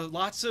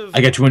 lots of... I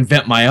get to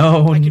invent my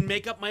own. I can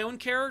make up my own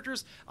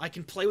characters. I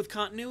can play with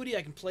continuity.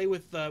 I can play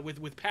with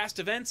past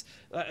events.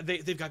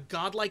 They've got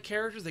godlike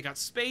characters. They got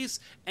space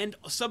and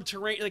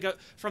subterranean. They got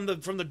from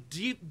the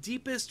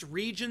deepest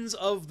regions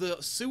of the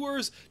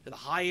sewers to the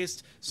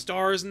highest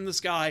stars in the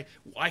sky.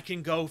 I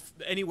can go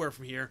anywhere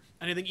from here.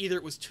 And I think either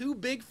it was too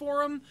big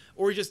for him,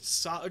 or he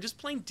just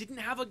plain didn't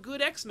have a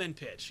good X-Men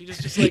pitch. He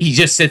just like, he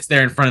just sits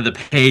there in front of the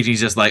page. He's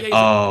just like,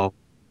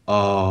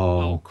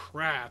 oh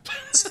crap.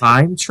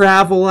 Time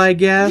travel, I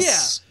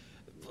guess.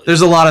 Yeah.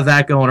 There's a lot of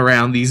that going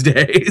around these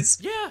days.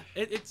 Yeah,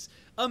 it's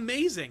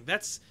amazing.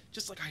 That's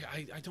just like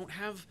I don't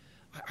have.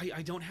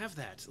 I don't have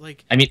that.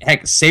 Like, I mean,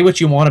 heck, say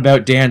what you want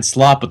about Dan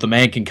Slott, but the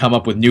man can come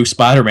up with new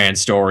Spider-Man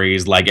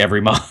stories like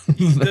every month.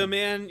 the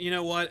man, you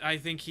know what? I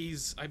think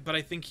he's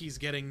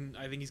getting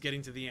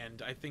to the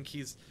end. I think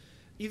he's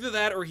either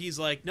that or he's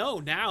like, no,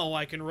 now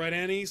I can write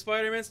any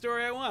Spider-Man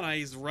story I want.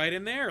 He's right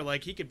in there.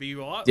 Like, he could be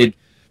a lot. Did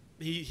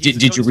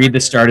you read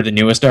the start of the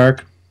newest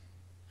arc?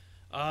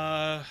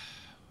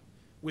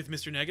 With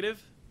Mr.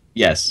 Negative?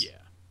 Yes. Yeah.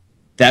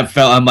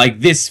 I'm like,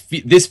 this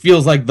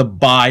feels like the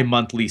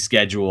bi-monthly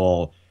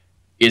schedule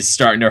is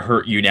starting to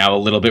hurt you now a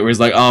little bit, where it's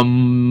like,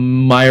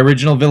 my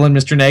original villain,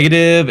 Mr.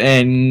 Negative,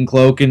 and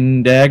Cloak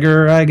and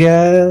Dagger, I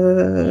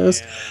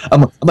guess.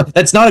 Yeah.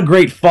 That's not a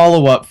great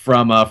follow-up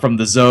from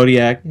the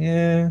Zodiac.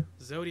 Yeah.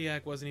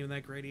 Zodiac wasn't even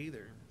that great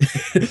either.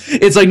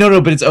 It's like,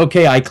 no, but it's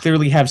okay. I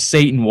clearly have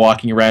Satan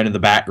walking around in the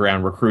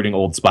background recruiting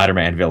old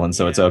Spider-Man villains,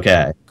 so it's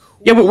okay. Cool.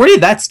 Yeah, but where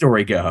did that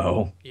story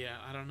go? Yeah,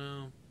 I don't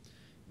know.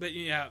 But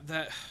yeah,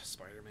 that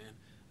Spider-Man.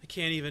 I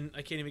can't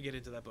even get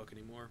into that book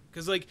anymore.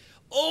 Because, like,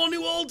 all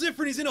new, all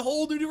different. He's in a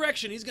whole new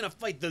direction. He's going to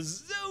fight the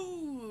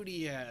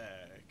Zodiac.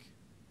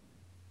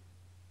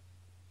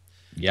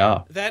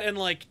 Yeah. That and,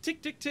 like,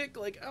 tick, tick, tick.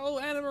 Like, oh,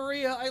 Anna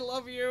Maria, I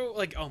love you.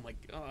 Like, oh, my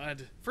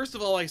God. First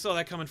of all, I saw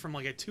that coming from,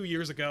 like, 2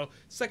 years ago.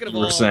 Second of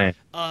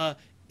all,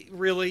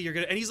 really, you're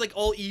going to... And he's, like,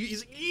 all...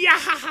 He's like, yeah,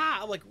 ha, ha.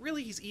 I'm like,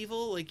 really? He's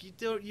evil? Like,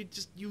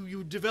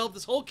 you develop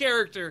this whole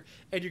character,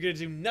 and you're going to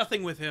do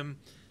nothing with him.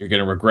 You're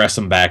going to regress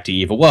him back to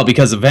evil. Well,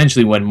 because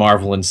eventually when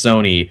Marvel and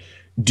Sony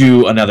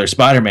do another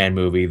Spider-Man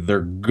movie,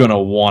 they're going to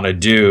want to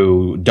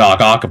do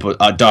Dr.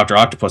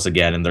 Octopus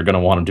again, and they're going to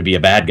want him to be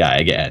a bad guy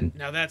again.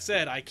 Now, that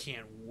said, I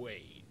can't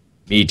wait.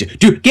 Me too.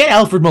 Dude, get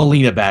Alfred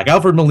Molina back.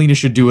 Alfred Molina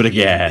should do it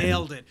again. He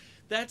nailed it.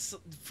 That's,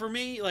 for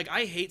me, like,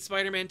 I hate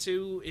Spider-Man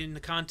 2 in the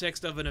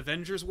context of an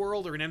Avengers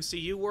world or an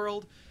MCU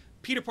world.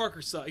 Peter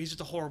Parker sucks. He's just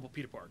a horrible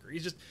Peter Parker.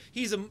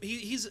 He's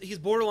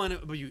borderline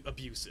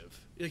abusive.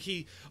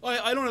 Like,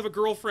 I don't have a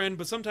girlfriend,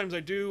 but sometimes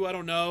I do. I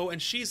don't know.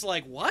 And she's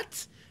like,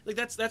 what? Like,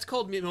 that's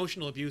called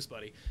emotional abuse,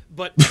 buddy.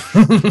 But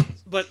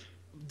but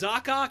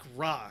Doc Ock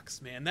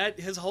rocks, man.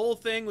 His whole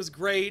thing was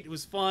great. It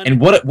was fun. And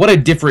what a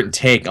different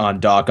take on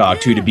Doc Ock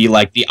too, to be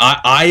like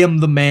I am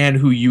the man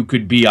who you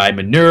could be. I'm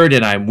a nerd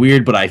and I'm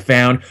weird, but I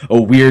found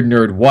a weird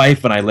nerd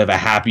wife and I live a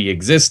happy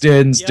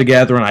existence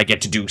together and I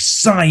get to do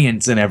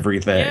science and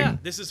everything. Yeah,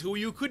 this is who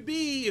you could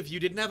be if you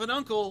didn't have an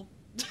uncle.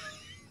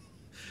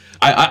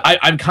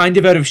 I'm kind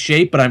of out of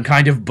shape, but I'm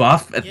kind of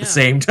buff at the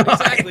same time.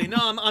 Exactly. No,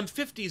 I'm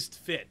 50s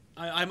fit.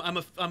 I'm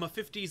a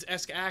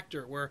 50s-esque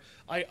actor where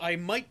I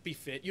might be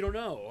fit. You don't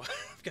know.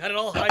 I've got it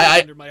all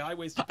high under my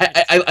high-waisted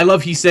pants. I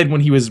love he said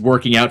when he was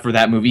working out for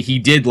that movie, he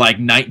did like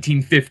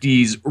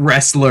 1950s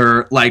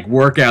wrestler like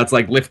workouts,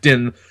 like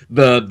lifting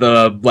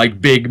the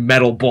like big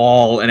metal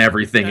ball and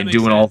everything, and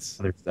doing all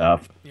other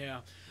stuff.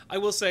 Yeah, I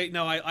will say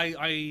no.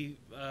 I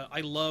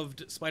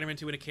loved Spider-Man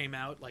 2 when it came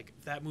out. Like,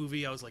 that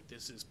movie, I was like,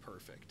 this is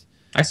perfect.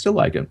 I still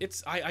like it.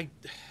 It's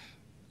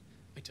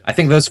I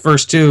think those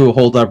first two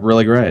hold up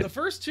really great. The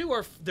first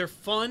two they're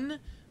fun,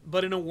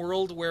 but in a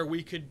world where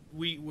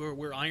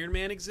where Iron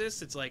Man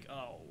exists, it's like,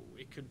 oh,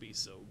 it could be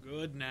so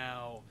good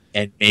now.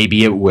 And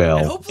maybe it will.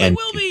 And hopefully it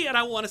will be, and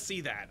I want to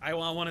see that. I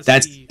want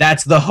to see.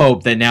 That's the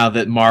hope, that now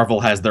that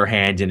Marvel has their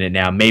hand in it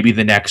now, maybe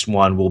the next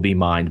one will be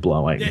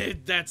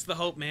mind-blowing. That's the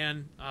hope,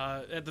 man.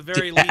 At the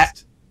very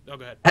least. Oh,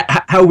 go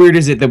ahead. How weird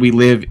is it that we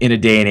live in a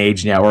day and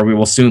age now, or we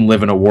will soon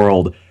live in a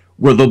world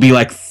where there'll be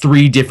like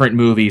 3 different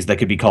movies that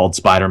could be called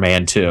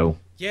Spider-Man 2?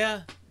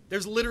 Yeah,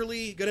 there's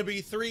literally gonna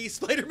be 3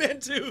 Spider-Man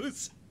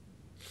 2s.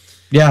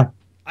 Yeah.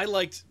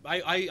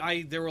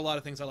 There were a lot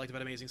of things I liked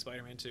about Amazing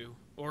Spider-Man 2.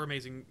 Or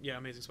Amazing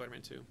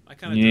Spider-Man 2. I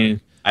kind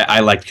of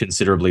I liked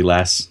considerably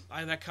less.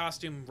 That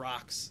costume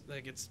rocks.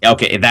 Like, it's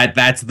okay.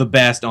 That's the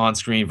best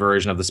on-screen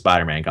version of the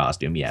Spider-Man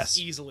costume. Yes,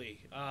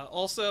 easily.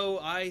 Also,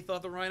 I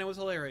thought the Rhino was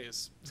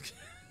hilarious.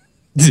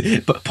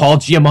 But Paul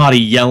Giamatti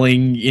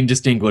yelling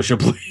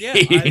indistinguishably. Yeah,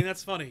 I think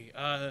that's funny.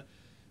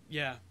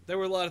 Yeah, there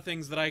were a lot of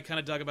things that I kind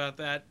of dug about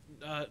that.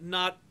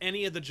 Not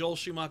any of the Joel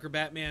Schumacher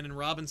Batman and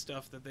Robin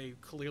stuff that they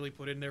clearly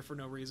put in there for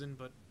no reason,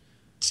 but...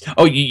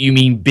 Oh, you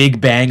mean Big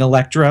Bang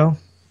Electro?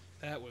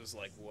 That was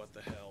like, what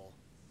the hell?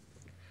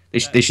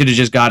 They should have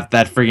just got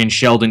that friggin'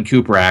 Sheldon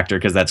Cooper actor,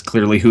 because that's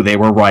clearly who they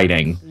were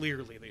writing.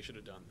 Clearly they should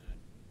have done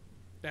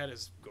that. That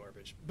is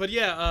garbage. But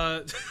yeah,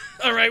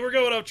 all right, we're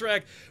going off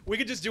track. We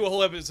could just do a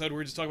whole episode where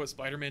we just talk about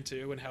Spider-Man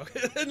 2 and how...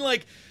 and,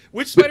 like,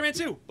 which Spider-Man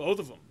 2? Both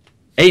of them.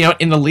 Hey,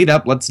 in the lead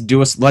up, let's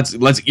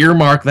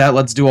earmark that.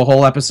 Let's do a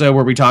whole episode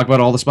where we talk about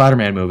all the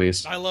Spider-Man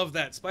movies. I love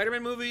that.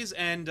 Spider-Man movies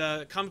and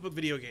comic book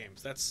video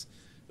games.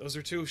 Those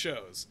are 2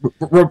 shows.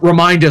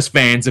 Remind us,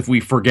 fans, if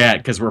we forget,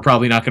 because we're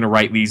probably not going to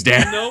write these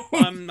down. Nope,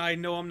 I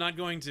know I'm not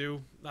going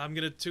to. I'm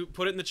going to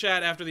put it in the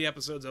chat after the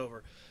episode's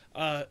over.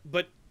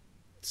 But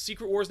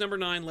Secret Wars number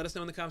 9, let us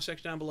know in the comment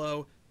section down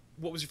below.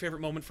 What was your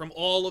favorite moment from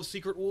all of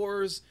Secret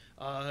Wars?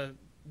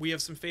 we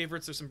have some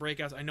favorites. There's some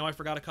breakouts. I know I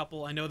forgot a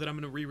couple. I know that I'm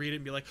going to reread it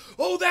and be like,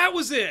 oh, that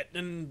was it.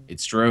 And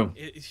It's true.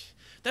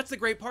 That's the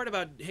great part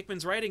about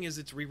Hickman's writing is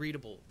it's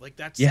rereadable. Like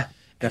that's Yeah,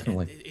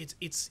 definitely.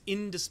 It's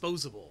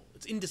indisposable.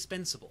 It's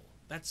indispensable.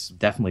 That's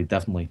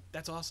Definitely.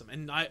 That's awesome.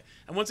 And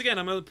once again,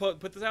 I'm going to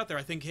put this out there.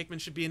 I think Hickman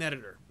should be an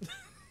editor.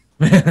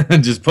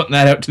 Just putting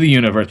that out to the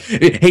universe.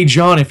 Hey,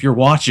 John, if you're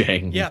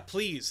watching. Yeah,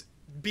 please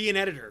be an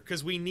editor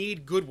because we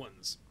need good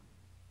ones.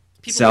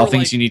 Sal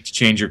thinks you need to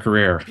change your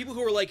career. People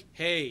who are like,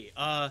 hey,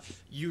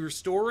 your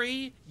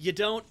story, you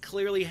don't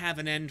clearly have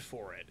an end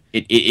for it.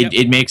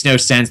 It makes no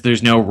sense.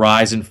 There's no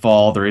rise and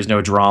fall. There is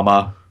no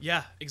drama.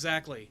 Yeah,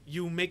 exactly.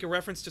 You make a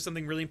reference to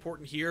something really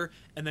important here,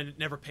 and then it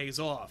never pays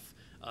off.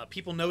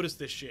 People notice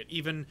this shit.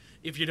 Even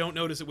if you don't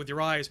notice it with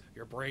your eyes,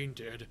 your brain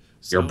did.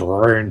 So, Your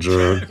brain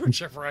did.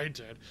 your brain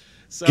did.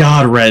 So,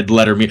 God, Red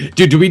Letter Media.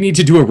 Dude, do we need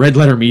to do a Red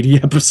Letter Media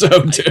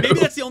episode, too? maybe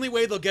that's the only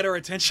way they'll get our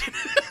attention.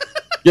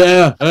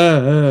 Yeah.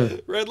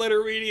 Red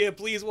Letter Media,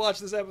 please watch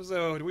this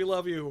episode. We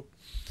love you.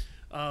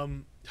 Oh,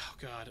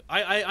 God.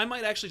 I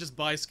might actually just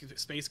buy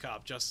Space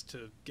Cop just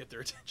to get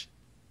their attention.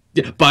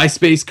 By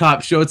Space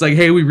Cop show. It's like,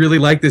 hey, we really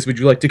like this. Would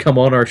you like to come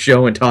on our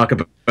show and talk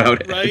about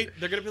it? Right?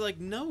 They're going to be like,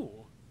 no.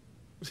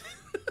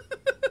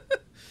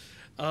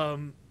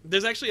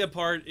 There's actually a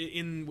part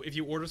if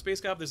you order Space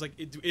Cop, there's like,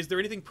 is there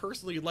anything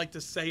personal you'd like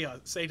to say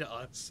to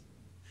us?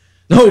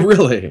 Oh,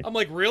 really? I'm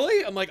like,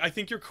 really? I'm like, I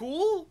think you're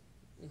cool?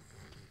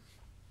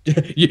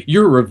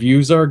 Your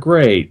reviews are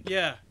great.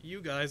 Yeah,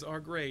 you guys are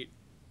great.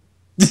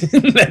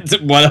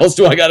 What else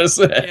do I gotta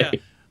say? Yeah,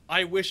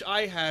 I wish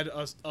I had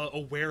a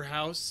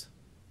warehouse.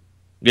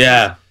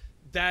 Yeah.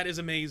 That is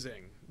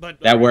amazing.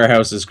 But That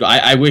warehouse is cool.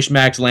 I wish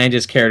Max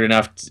Landis cared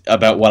enough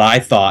about what I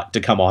thought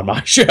to come on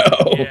my show. Yeah.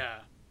 Oh, man.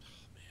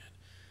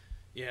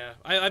 Yeah,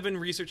 I've been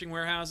researching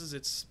warehouses.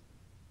 It's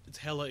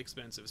hella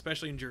expensive,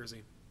 especially in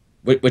Jersey.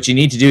 What you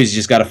need to do is you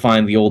just got to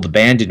find the old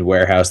abandoned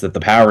warehouse that the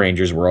Power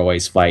Rangers were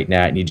always fighting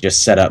at, and you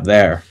just set up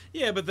there.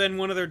 Yeah, but then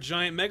one of their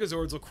giant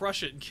Megazords will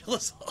crush it and kill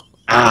us all.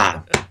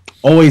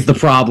 Always the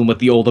problem with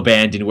the old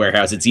abandoned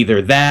warehouse. It's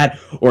either that,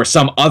 or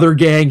some other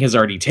gang has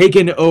already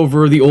taken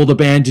over the old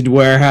abandoned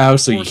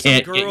warehouse, so or you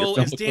can't some get girl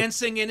your is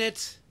dancing in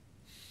it.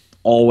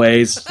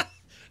 Always.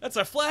 That's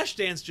a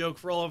Flashdance joke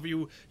for all of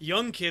you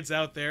young kids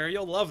out there.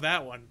 You'll love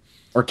that one.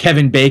 Or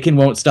Kevin Bacon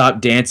won't stop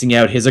dancing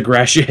out his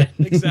aggression.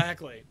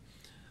 Exactly.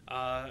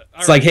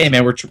 It's like, hey,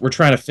 man, we're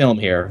trying to film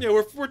here.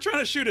 Yeah, we're trying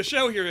to shoot a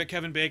show here at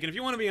Kevin Bacon. If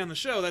you want to be on the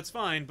show, that's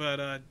fine, but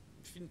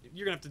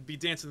you're going to have to be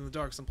dancing in the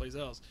dark someplace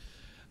else.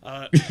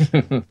 All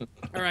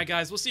right,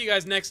 guys, we'll see you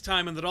guys next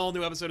time in the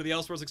all-new episode of the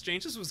Elseworlds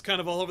Exchange. This was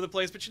kind of all over the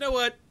place, but you know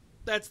what?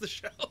 That's the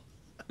show.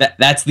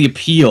 That's the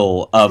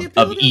appeal of the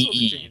Elseworlds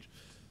EE. Exchange.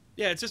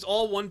 Yeah, it's just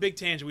all one big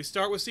tangent. We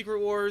start with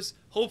Secret Wars,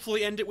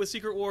 hopefully end it with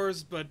Secret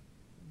Wars, but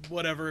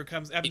whatever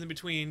happens in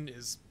between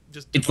is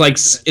just... It's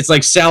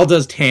like Sal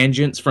does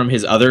tangents from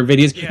his other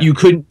videos. Yeah. You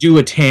couldn't do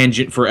a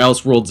tangent for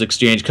Elseworlds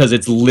Exchange because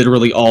it's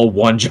literally all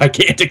one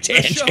gigantic The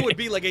tangent. show would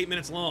be like 8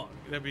 minutes long.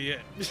 That'd be it.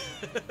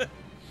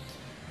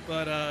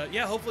 But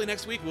yeah, hopefully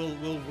next week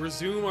we'll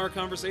resume our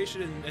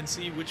conversation and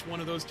see which one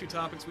of those two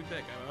topics we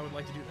pick. I would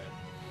like to do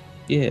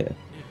that. Yeah.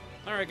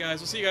 All right, guys.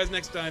 We'll see you guys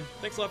next time.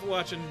 Thanks a lot for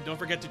watching. Don't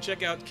forget to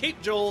check out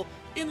Kate Joel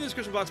in the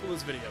description box below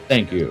this video.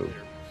 Thank See guys you.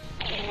 later.